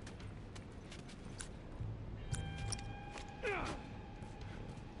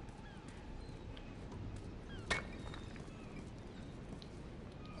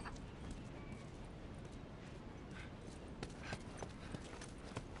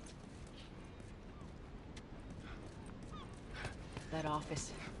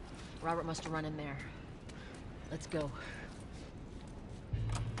 office. Robert must have run in there. Let's go.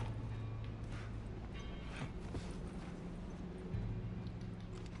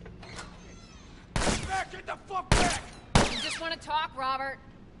 Back! Get the fuck back! You just want to talk, Robert.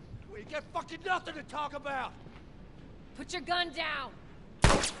 We got fucking nothing to talk about! Put your gun down!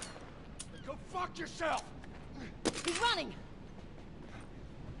 Go fuck yourself! He's running!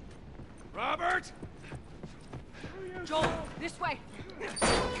 Robert! Joel, this way! We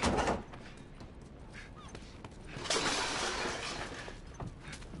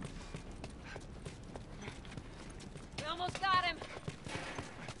almost got him!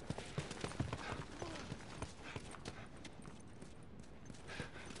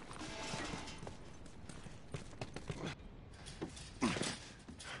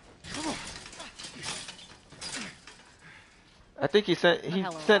 I think he sent Hello,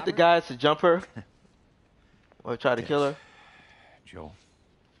 the Robert. guys to jump her or try to kill her. Joel.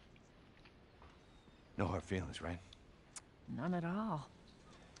 No hard feelings, right? None at all.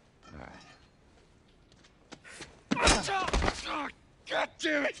 All right. Oh, God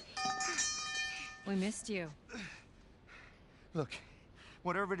damn it! We missed you. Look,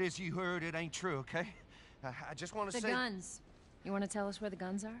 whatever it is you heard, it ain't true, okay? I just want to The say... guns. You want to tell us where the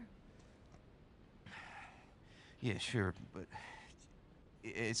guns are? Yeah, sure, but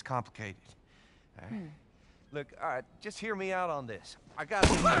it's complicated. All right? Look, all right, just hear me out on this. I got...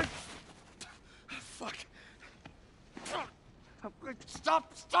 Fuck.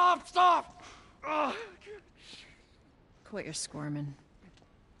 Stop! Stop! Stop! Ugh. Quit your squirming.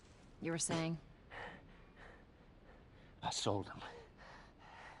 You were saying? I sold them.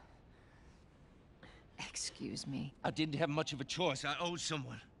 Excuse me. I didn't have much of a choice. I owed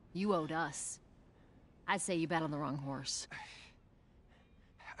someone. You owed us. I'd say you bet on the wrong horse.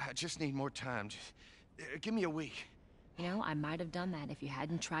 I just need more time. Just, give me a week. You know, I might have done that if you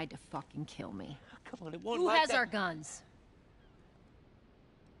hadn't tried to fucking kill me. Come on, it won't Who like has that. our guns?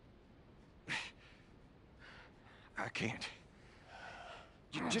 I can't.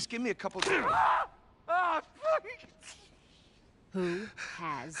 Just give me a couple days. Who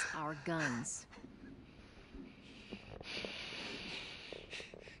has our guns?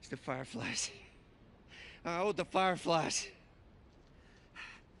 It's the Fireflies. I owed the Fireflies.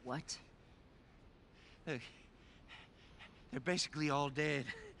 What? Look, they're basically all dead.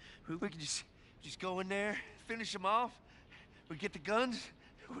 We could just go in there, finish them off. We get the guns.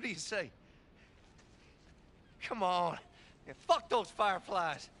 What do you say? Come on. Yeah, fuck those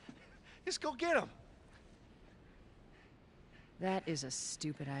Fireflies. Just go get them. That is a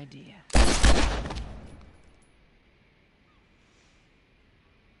stupid idea.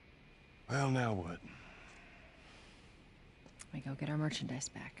 Well, now what? We go get our merchandise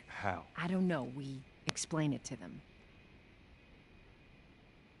back. How? I don't know. We explain it to them.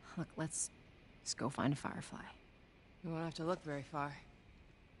 Look, let's go find a Firefly. We won't have to look very far.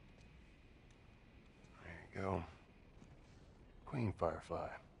 There you go. Queen Firefly.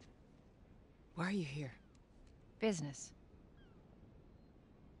 Why are you here? Business.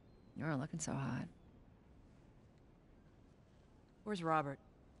 You're looking so hot. Where's Robert?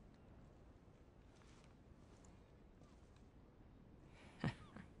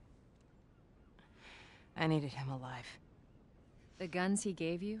 I needed him alive. The guns he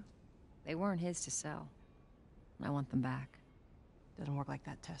gave you, they weren't his to sell. I want them back. Doesn't work like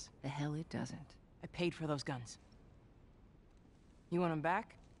that, Tess. The hell it doesn't. I paid for those guns. You want them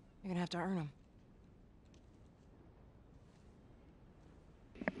back? You're gonna have to earn them.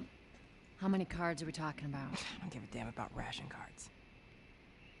 How many cards are we talking about? I don't give a damn about ration cards.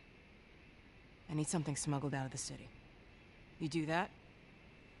 I need something smuggled out of the city. You do that,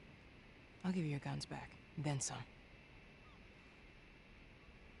 I'll give you your guns back, and then some.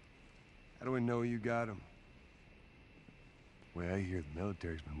 How do we know you got them? Well, I hear the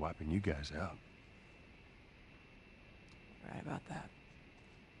military's been wiping you guys out. Right about that.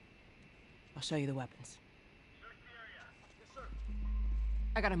 I'll show you the weapons.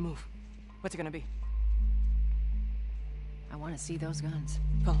 I gotta move. What's it gonna be? I want to see those guns.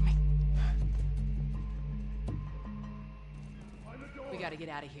 Follow me. We gotta get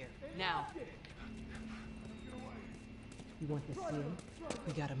out of here. Now. You want this seal?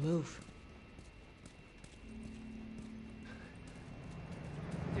 We gotta move.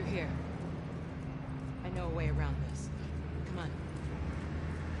 Through here. I know a way around this. Come on.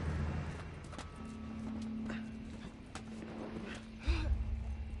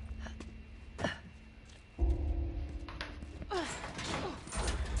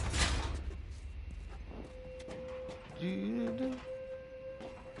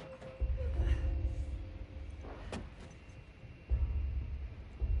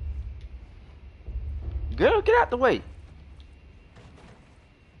 Girl, get out the way.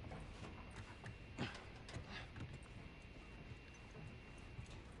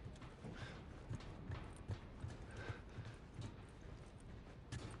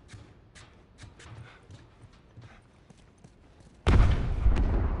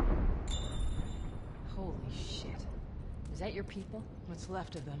 Holy shit. Is that your people? What's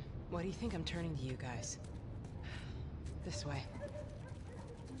left of them? Why do you think I'm turning to you guys? This way.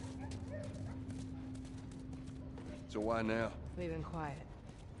 So why now? We've been quiet.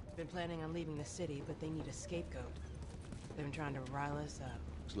 Been planning on leaving the city, but they need a scapegoat. They've been trying to rile us up.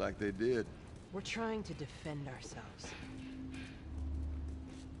 Looks like they did. We're trying to defend ourselves.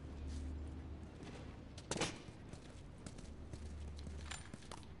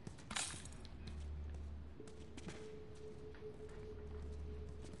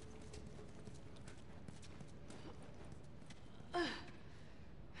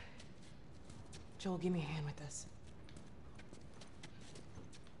 Joel, give me a hand with this.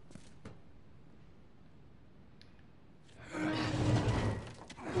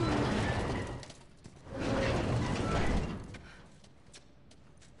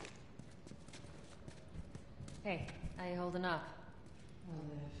 Hey, how you holding up?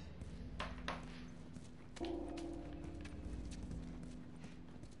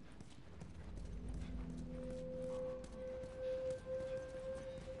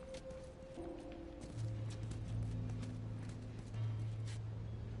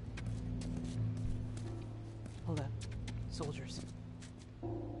 Hold up. Soldiers.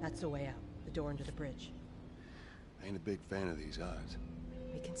 That's the way out. The door into the bridge. I ain't a big fan of these odds.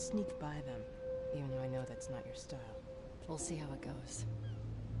 We can sneak by them, even though I know that's not your style. We'll see how it goes.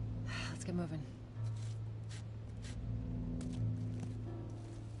 Let's get moving.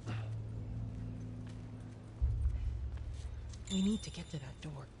 We need to get to that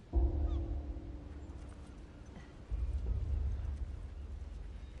door.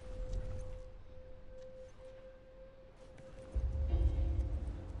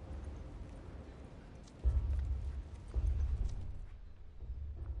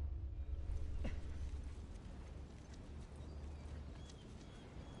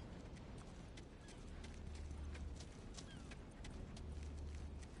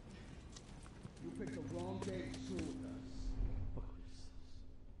 You picked the wrong day to school with us.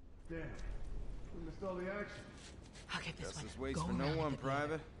 Damn. We missed all the action. I'll get this one. Justice waits Go for no around one, the building.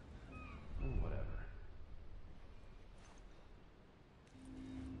 Private. Whatever.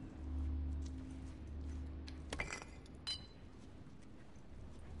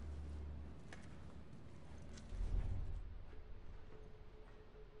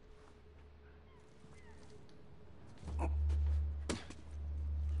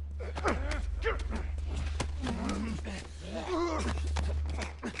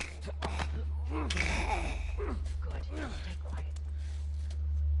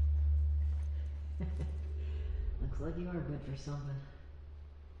 Looks like you are good for something.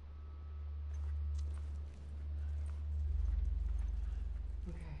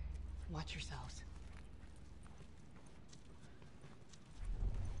 Okay. Watch yourselves.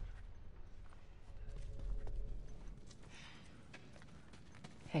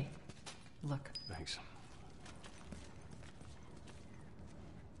 Hey, look. Thanks.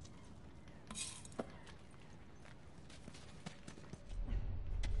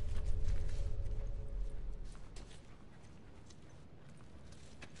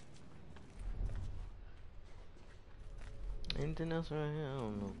 Anything else right here? I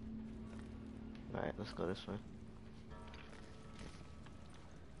don't know. Alright, let's go this way.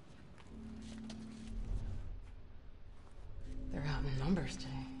 They're out in numbers today.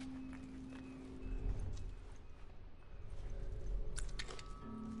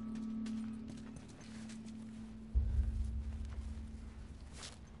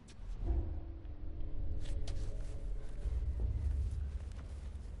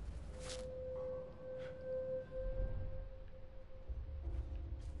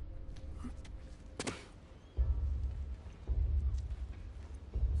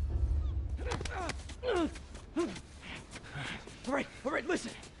 All right,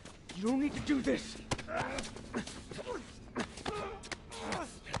 listen. You don't need to do this. Nice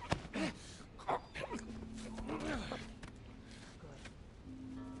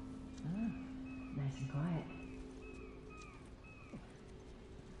and quiet.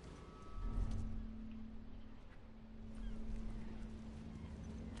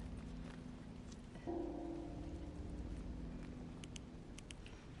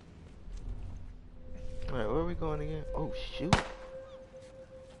 Alright, where are we going again? Oh, shoot. Good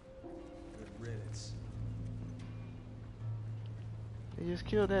riddance. They just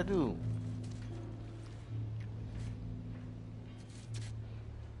killed that dude.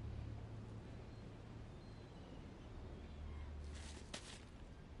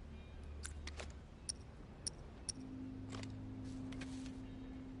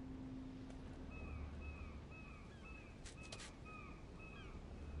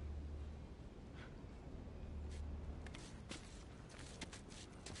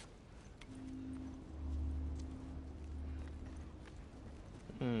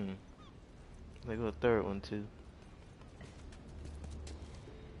 They go a third one too.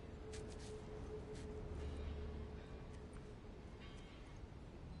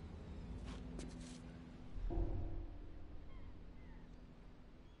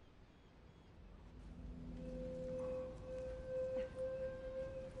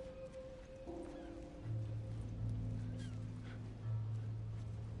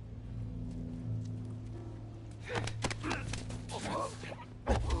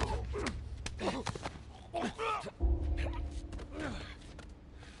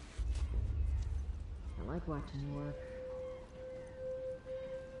 I like watching you work.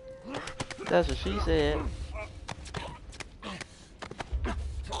 That's what she said.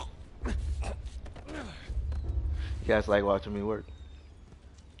 You guys like watching me work?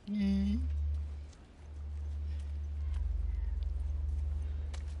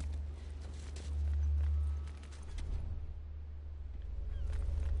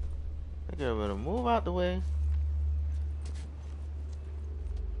 That girl better move out the way.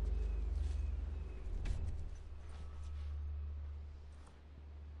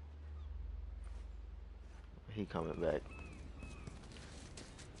 He coming back.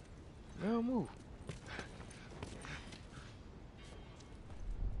 Girl, move.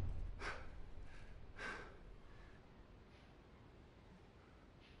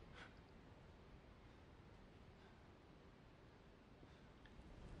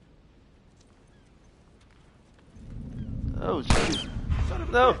 Oh shoot!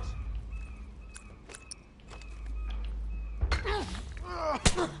 No.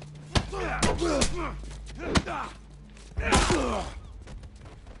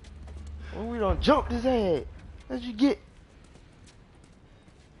 Well, we done jumped his head. What'd you get?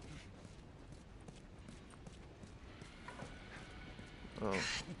 Oh.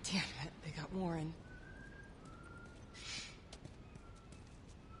 Damn it, they got Warren.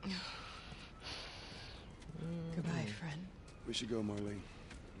 Goodbye, friend. We should go, Marlene.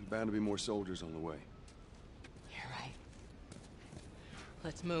 There's bound to be more soldiers on the way. You're right.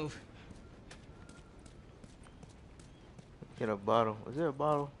 Let's move. Get a bottle. Is there a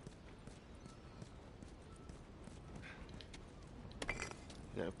bottle?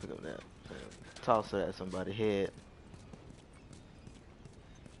 Gotta pick up that. Toss it at somebody's head.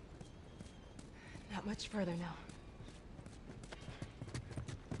 Not much further now.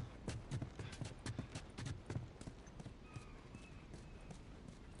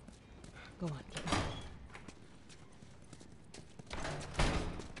 Go on, get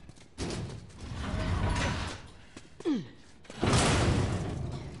me.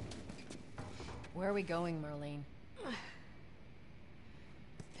 Where are we going, Marlene?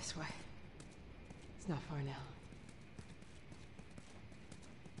 This way. It's not far now.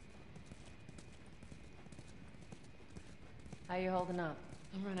 How you holding up?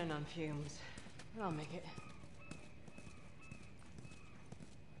 I'm running on fumes, but I'll make it.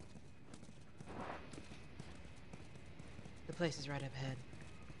 The place is right up ahead.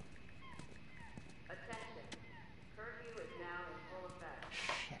 Attention. Curfew is now in full effect.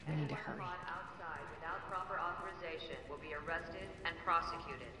 Shit, we need to Anyone hurry. caught outside without proper authorization will be arrested and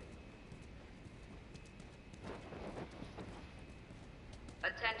prosecuted.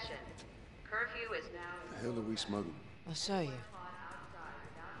 Attention. Curfew is now in The hell are we smuggling? I'll show you.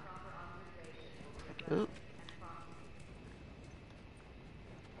 Oop.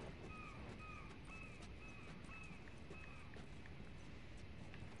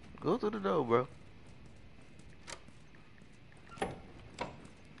 Go through the door, bro.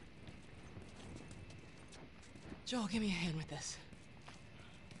 Joel, give me a hand with this.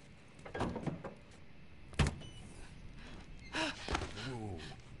 Whoa.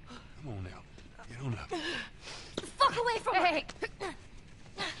 Come on now. Get on up. Fuck away from her! Hey!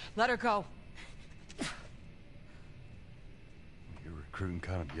 Let her go. You're recruiting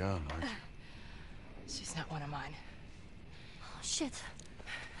kind of young, aren't you? She's not one of mine. Oh, shit.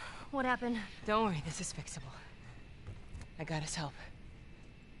 What happened? Don't worry, this is fixable. I got his help.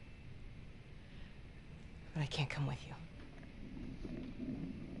 But I can't come with you.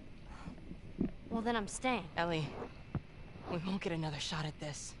 Well, then I'm staying. Ellie, we won't get another shot at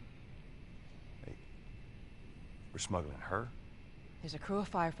this. We're smuggling her? There's a crew of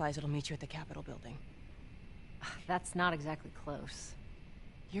Fireflies that'll meet you at the Capitol building. That's not exactly close.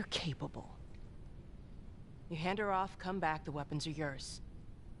 You're capable. You hand her off, come back, the weapons are yours.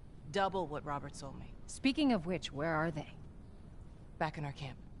 Double what Robert sold me. Speaking of which, where are they? Back in our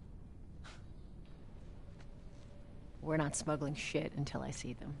camp. We're not smuggling shit until I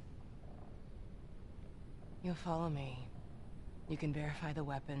see them. You'll follow me. You can verify the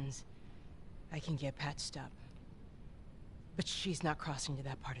weapons. I can get patched up. But she's not crossing to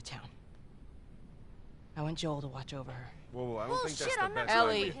that part of town. I want Joel to watch over her. Whoa, I don't think that's the best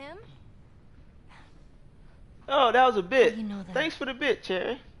Ellie. idea. Him? Oh, that was a bit. You know that. Thanks for the bit,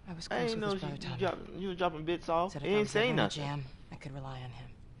 Cherry. I was I close ain't with know his brother Tommy. you was dropping bits off. Said He if I ain't was ever saying in a nothing. jam, I could rely on him.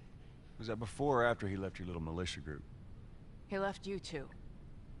 Was that before or after he left your little militia group? He left you too.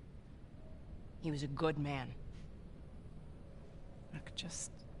 He was a good man. Look,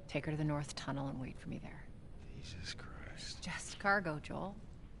 just take her to the North Tunnel and wait for me there. Jesus Christ. Just cargo, Joel.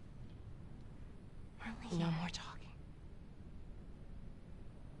 No more talking.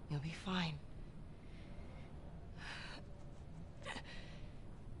 You'll be fine.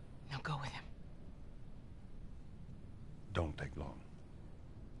 Now go with him. Don't take long.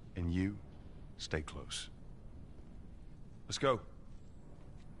 And you, stay close. Let's go.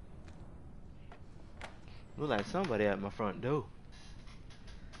 Look like somebody at my front door.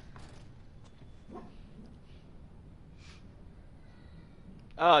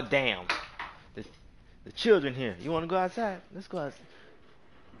 Oh, damn. The children here. You want to go outside? Let's go outside.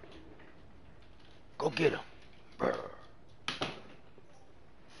 Go get them. Alright,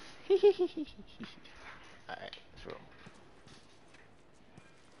 let's roll.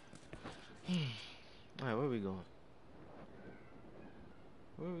 Alright, where are we going?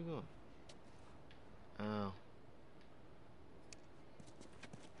 Where are we going? Oh.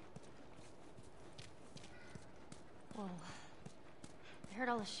 Well, I heard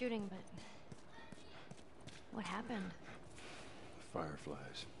all the shooting, but what happened?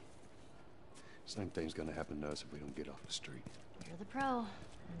 Fireflies. Same thing's gonna happen to us if we don't get off the street. You're the pro.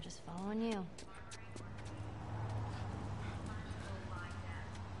 I'm just following you.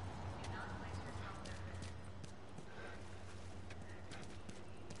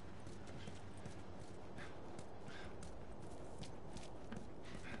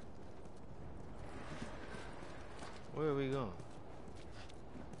 Where are we going?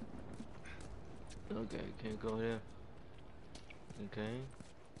 Okay, can't go there. Okay.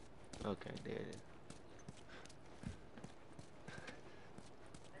 Okay, there it is.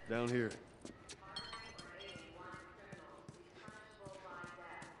 Down here.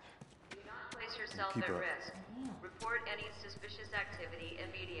 Do not place yourself Keep at up. risk. Report any suspicious activity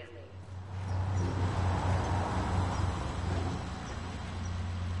immediately.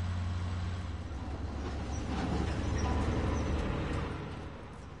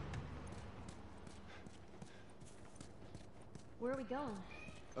 Where are we going?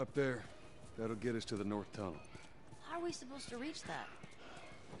 Up there. That'll get us to the North Tunnel. How are we supposed to reach that?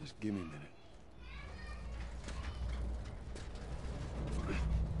 Just give me a minute.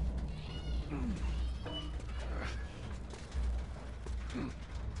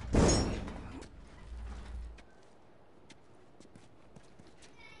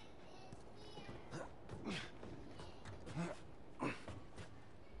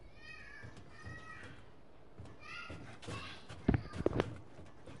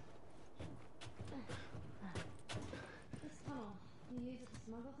 This tunnel. You use it to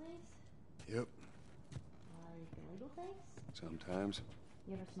smuggle things? Yep. Like illegal things? Sometimes.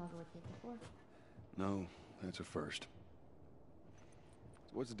 You ever smuggle a kid before? No, that's a first.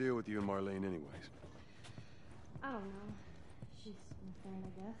 So what's the deal with you and Marlene anyways? I don't know. She's my friend,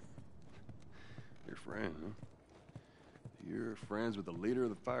 I guess. Your friend, huh? You're friends with the leader of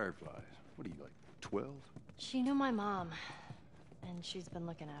the Fireflies. What are you, like, 12? She knew my mom, and she's been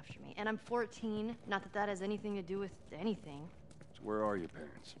looking after me. And I'm 14. Not that that has anything to do with anything. So where are your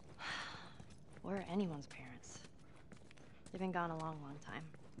parents? Where are anyone's parents? They've been gone a long, long time.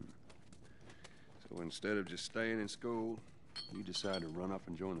 So instead of just staying in school, you decide to run off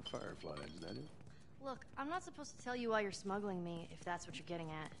and join the Fireflies, is that it? Look, I'm not supposed to tell you why you're smuggling me, if that's what you're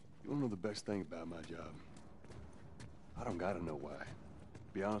getting at. You wanna know the best thing about my job? I don't gotta know why.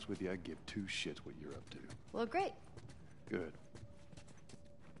 To be honest with you, I give two shits what you're up to. Well, great. Good.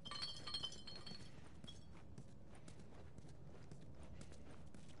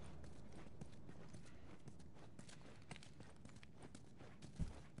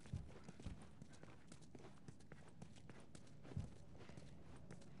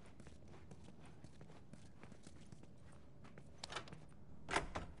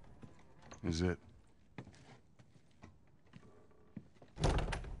 Is it?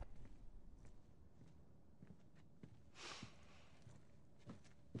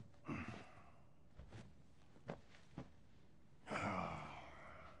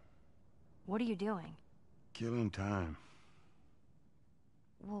 What are you doing? Killing time.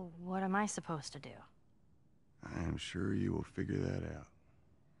 Well, what am I supposed to do? I am sure you will figure that out.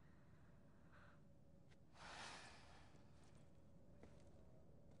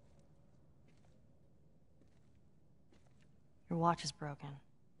 Your watch is broken.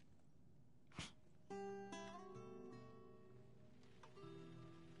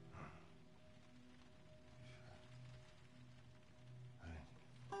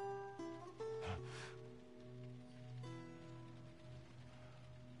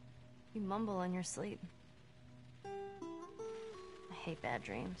 mumble in your sleep. I hate bad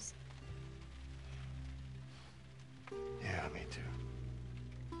dreams. Yeah, me too.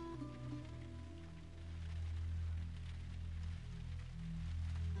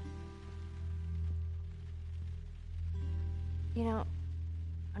 You know,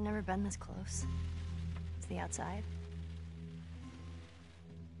 I've never been this close to the outside. I mean,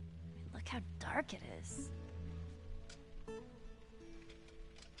 look how dark it is.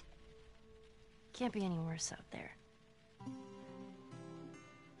 Can't be any worse out there.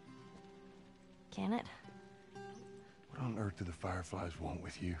 Can it? What on earth do the Fireflies want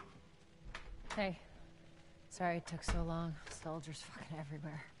with you? Hey. Sorry it took so long. Soldiers fucking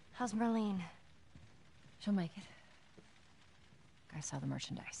everywhere. How's Marlene? She'll make it. I saw the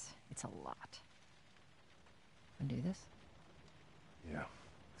merchandise. It's a lot. Wanna do this? Yeah.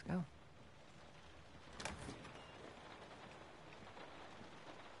 Let's go.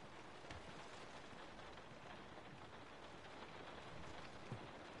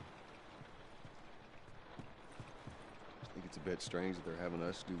 Think it's a bit strange that they're having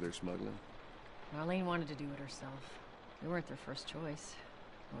us do their smuggling? Marlene wanted to do it herself. We weren't their first choice.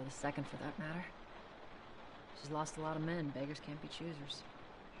 Or the second, for that matter. She's lost a lot of men. Beggars can't be choosers.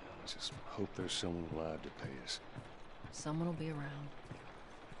 Let's just hope there's someone alive to pay us. Someone will be around.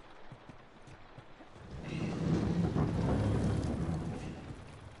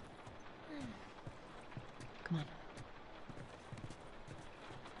 Come on.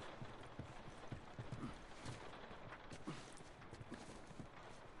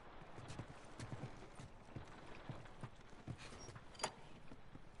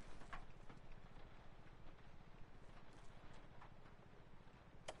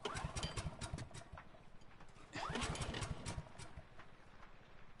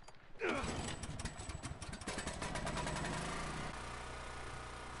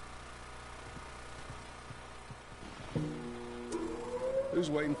 Who's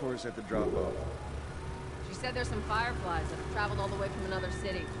waiting for us at the drop-off? She said there's some fireflies that have traveled all the way from another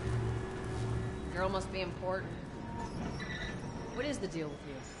city. Girl must be important. What is the deal with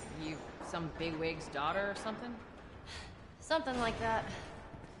you? You some bigwig's daughter or something? Something like that.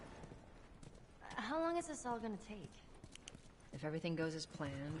 How long is this all gonna take? If everything goes as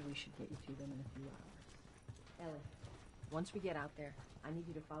planned, we should get you to them in a few hours. Ellie, once we get out there, I need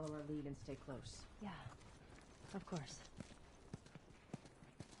you to follow our lead and stay close. Yeah, of course.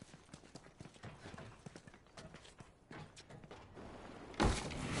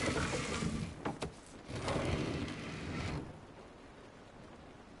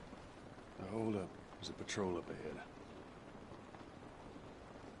 Now, hold up. There's a patrol up ahead.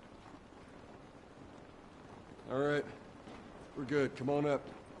 All right. We're good. Come on up.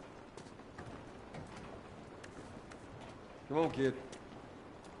 Come on, kid.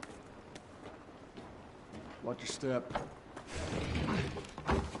 Watch your step.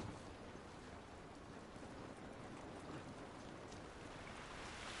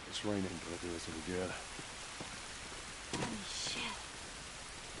 This rain ain't gonna do us any good. Holy shit.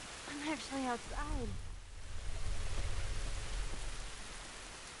 I'm actually outside.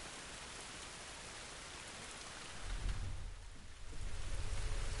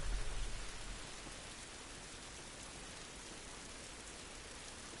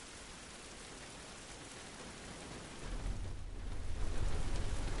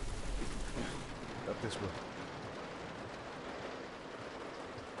 Up this way.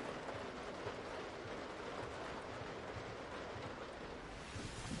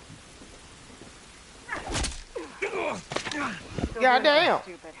 Goddamn.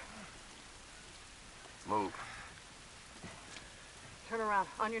 Stupid. Move. Turn around,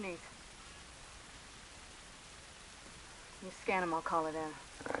 on your knees. You scan him, I'll call it in.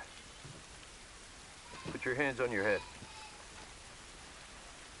 Put your hands on your head.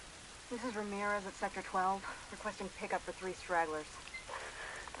 This is Ramirez at Sector 12, requesting pickup for 3 stragglers.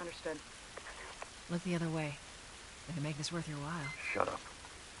 Understood. Look the other way. We can make this worth your while. Shut up.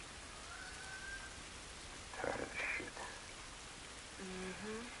 Tired of this shit.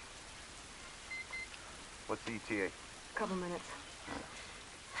 Mm-hmm. What's the ETA? Couple minutes.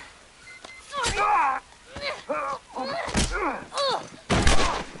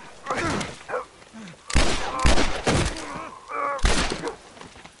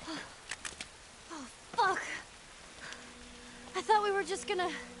 Oh, fuck. I thought we were just gonna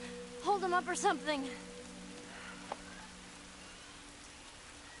hold him up or something.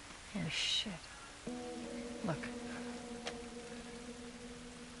 Holy shit. Look.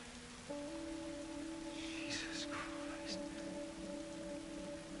 Jesus Christ.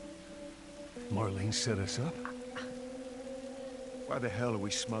 Marlene set us up? Why the hell are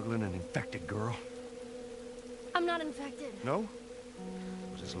we smuggling an infected girl? I'm not infected. No?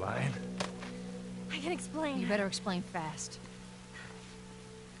 Was this lying? I can explain. You better explain fast.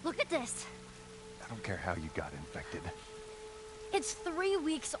 Look at this. I don't care how you got infected. It's 3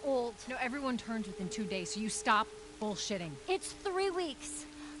 weeks old. No, everyone turns within 2 days, so you stop bullshitting. It's 3 weeks.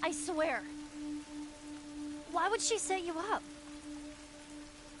 I swear. Why would she set you up?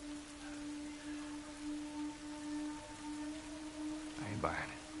 I ain't buying it.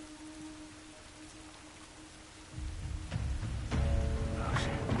 Oh,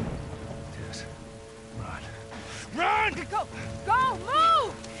 shit. Tess. Run. Run! Go! Go!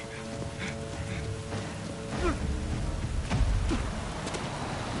 Move!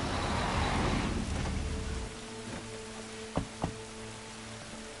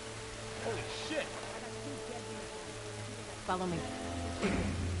 Holy shit! Follow me.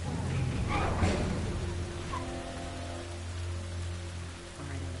 All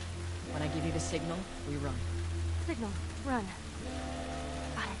right, Ellie. When I give you the signal, we run. Signal. Run.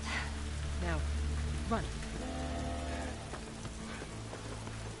 Got it. Now, run.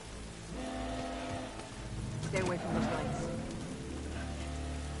 Stay away from those lights.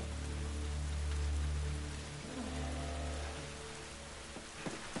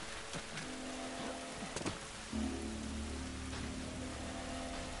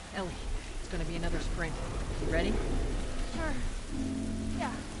 Ellie, it's gonna be another sprint. You ready? Sure.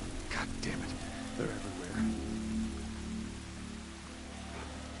 Yeah. God damn it. They're everywhere.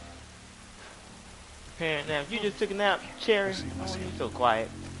 Parent, now if you just took a nap, Cherry, why are you so quiet?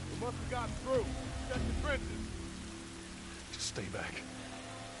 We must have gotten through. Check the trenches. Just stay back. I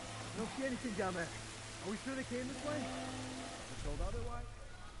don't see anything down there. Are we sure they came this way? We're told otherwise?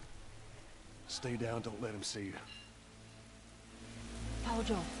 Stay down, don't let him see you. Follow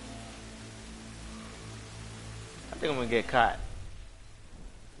Joel. I think I'm gonna get caught.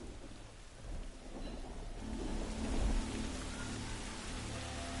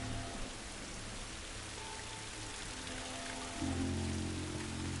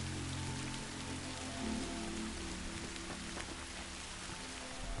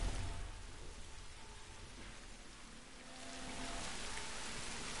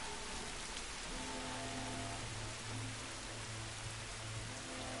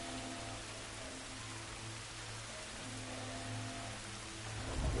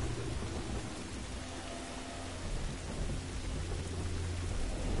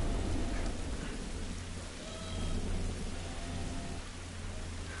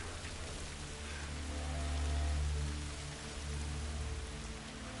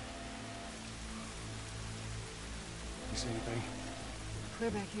 You see anything?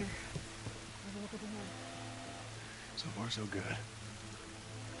 Clear back here. Have a look at the hill. So far, so good.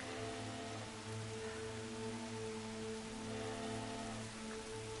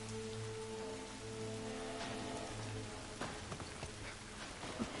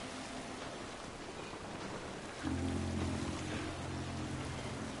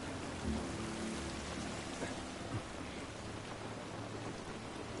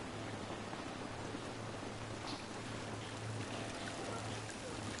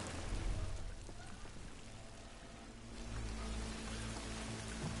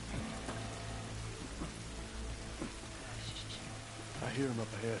 I hear him up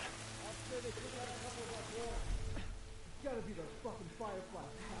ahead. It's gotta be those fucking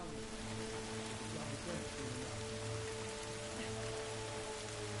fireflies howling.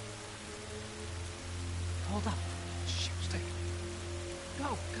 Hold up. Shit, stay. Go,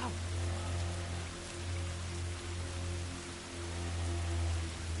 go.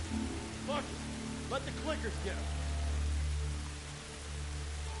 Fuck it. Let the clickers get him.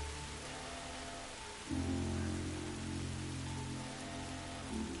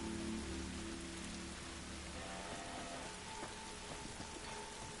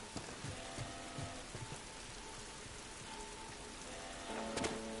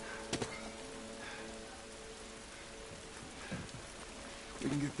 We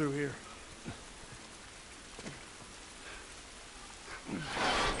can get through here.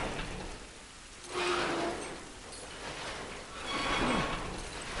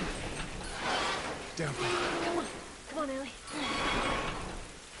 Down. Come on. Come on, Ellie.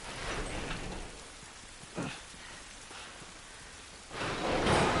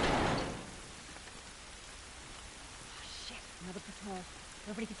 Shit, another patrol.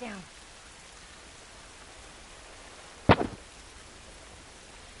 Nobody get down. There's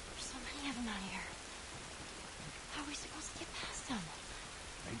so many of them out here. How are we supposed to get past them?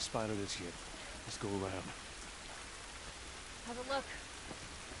 Ain't spotted us yet. Let's go around. Have a look.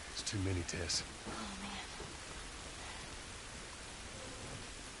 It's too many, Tess. Oh, man.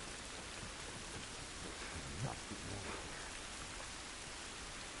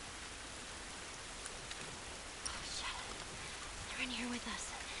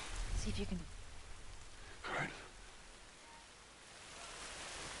 See if you can... All right.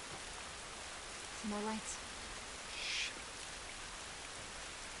 Some more lights.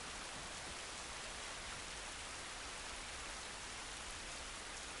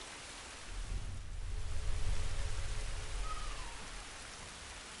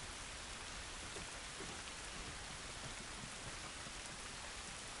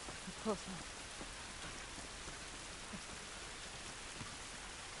 Close now.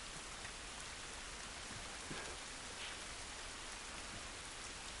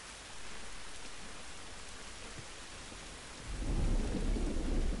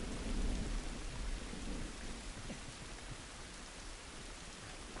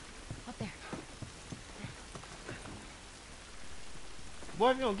 Up there.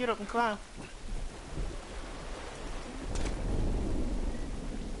 Boy, if you don't get up and climb.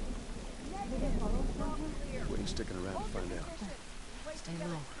 What are you sticking around to find out? Stay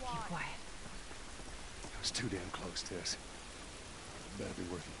low. Keep quiet. It was too damn close, Tess. Better be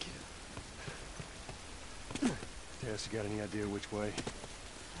worth it, kid. Tess, you got any idea which way?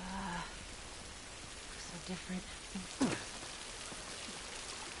 So different.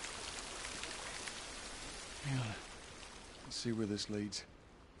 Hang on. Let's see where this leads.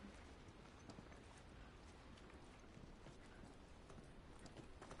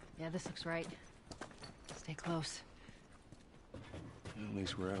 Yeah, this looks right. Stay close. At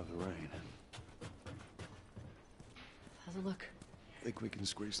least we're out of the rain. How's it look? Think we can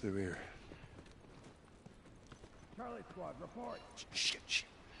squeeze through here. Charlie Squad, report. Shit.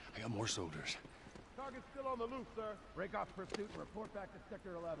 I got more soldiers. Target's still on the loose, sir. Break off pursuit and report back to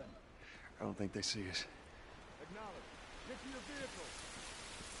Sector 11. I don't think they see us. Acknowledge. Get to your vehicle.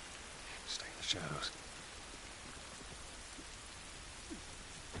 Stay in the shadows.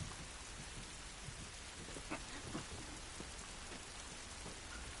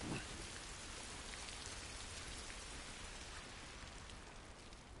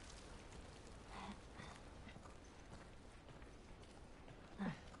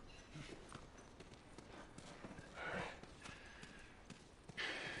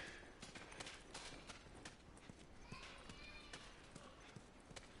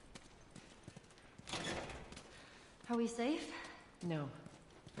 Are we safe? No.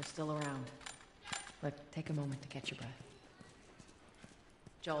 They're still around. Look, take a moment to catch your breath.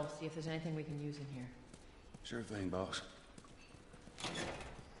 Joel, see if there's anything we can use in here. Sure thing, boss.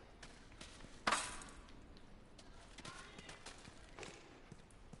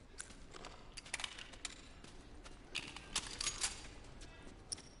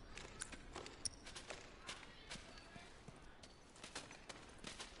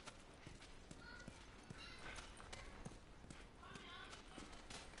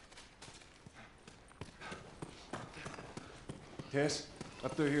 Tess,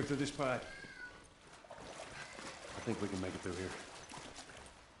 up through here through this pipe. I think we can make it through here.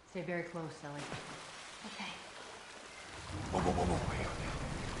 Stay very close, Ellie. Okay. Whoa. Wait.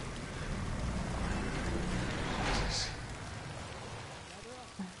 Jesus.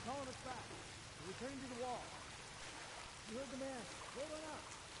 Calling us back. We're returning to the wall. You heard the man. Hold on up.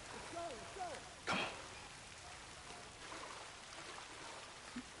 Let's go. Come on.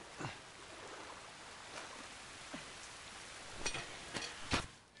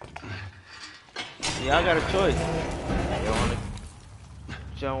 Yeah, I got a choice.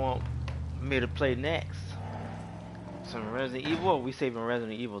 Y'all want me to play next? Some Resident Evil, or we saving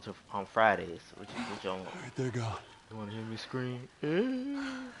Resident Evil to on Fridays? Which y'all want? Alright, there you go. You want to hear me scream? Look,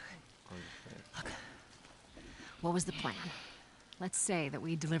 what was the plan? Let's say that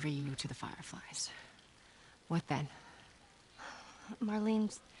we deliver you to the Fireflies. What then?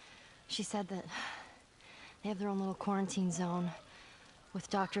 Marlene, she said that they have their own little quarantine zone with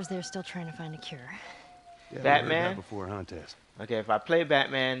doctors there still trying to find a cure. Yeah, Batman? Before, huh, Tess? Okay, if I play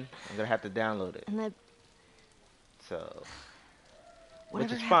Batman, I'm gonna have to download it. And that So,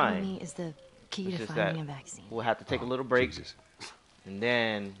 whatever which is happened fine. to me is the key It's to just finding that a vaccine. we'll have to take a little break, Jesus. and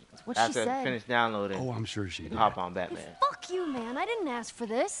then what she after I said. finish downloading, Oh, I'm sure she did. hop on Batman. Fuck you, man. I didn't ask for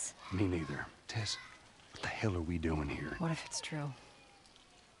this. Me neither. Tess, what the hell are we doing here? What if it's true?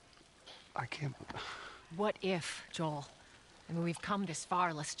 I can't... What if, Joel? I mean, we've come this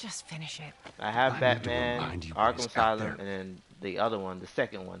far. Let's just finish it. I have I need to Batman, remind you boys Arkham out Asylum, there. and then the other one, the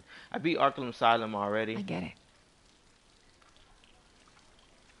second one. I beat Arkham Asylum already. I get it.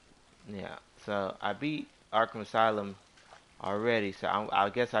 Yeah, so I beat Arkham Asylum already, so I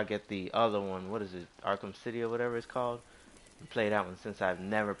guess I'll get the other one. What is it? Arkham City or whatever it's called? And play that one since I've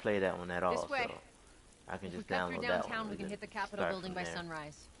never played that one at all. This way. So I can If we just cut through download that downtown, one. we can hit the Capitol start building from by there.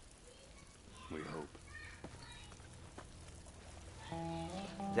 sunrise. We hope.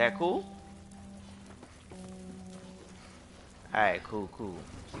 Is that cool? Alright, cool, cool.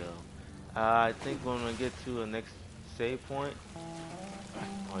 So, I think when we get to a next save point,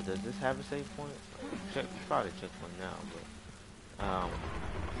 or does this have a save point? Check, probably check one now, but,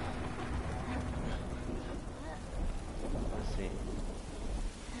 let's see.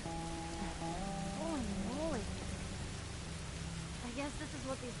 Holy moly. I guess this is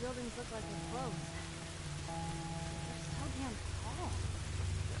what these buildings look like in close. They're so damn tall.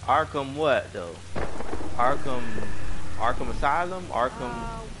 Arkham what, though? Arkham Asylum? Arkham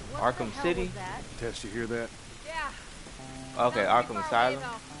Hell City? was that? Tess, you hear that? Yeah. Okay, Arkham Asylum.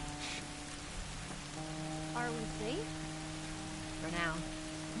 Are we safe? For now.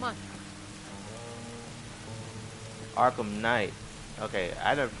 Come on. Arkham Knight. Okay,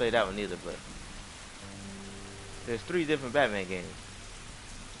 I never played that one either, but there's 3 different Batman games.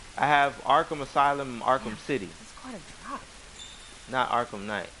 I have Arkham Asylum and Arkham City. That's quite a drop. Not Arkham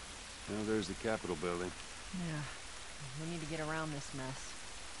Knight. Well, there's the Capitol building. Yeah. We need to get around this mess.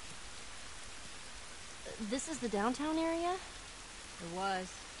 This is the downtown area? It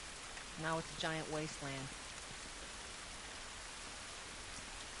was. Now it's a giant wasteland.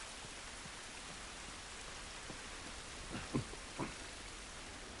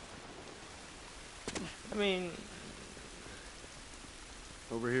 I mean,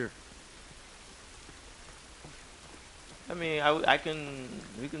 Over here.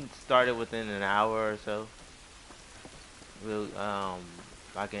 we can start it within an hour or so.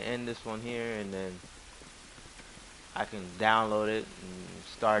 I can end this one here, and then I can download it and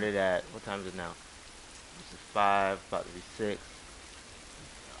start it at, what time is it now? This is 5, about to be 6.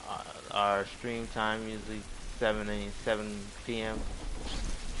 Our stream time usually 7 p.m.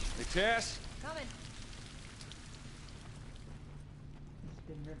 Hey, Tess? Coming. It's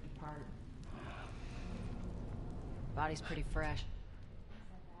been ripped apart. Body's pretty fresh.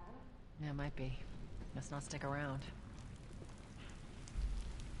 Yeah, it might be. Let's not stick around.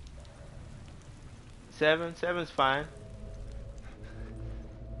 7's fine.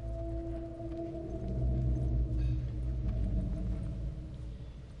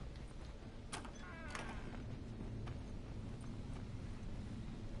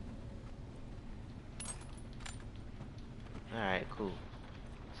 Alright, cool.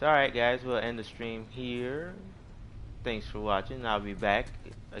 So alright guys, we'll end the stream here. Thanks for watching. I'll be back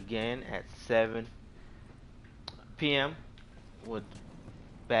again at 7 p.m. with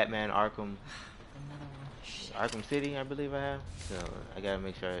Batman Arkham City, I believe I have. So I gotta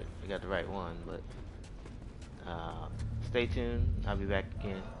make sure I got the right one, but stay tuned. I'll be back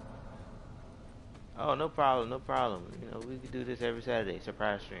again. Oh, no problem, no problem. You know, we could do this every Saturday.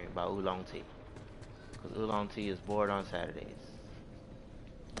 Surprise stream by Ulongtea. Because Ulongtea is bored on Saturdays.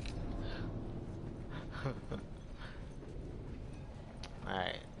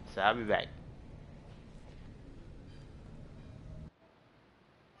 Alright, so I'll be back.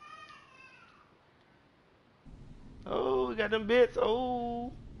 Oh, we got them bits.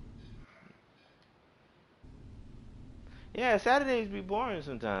 Oh. Yeah, Saturdays be boring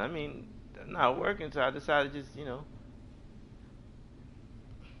sometimes. I mean, I'm not working, so I decided to just, you know.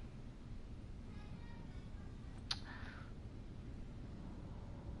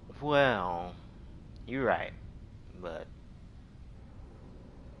 Well, you're right. But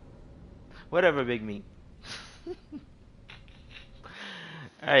whatever, Big Meat.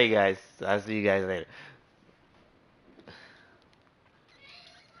 Alright, guys. I'll see you guys later.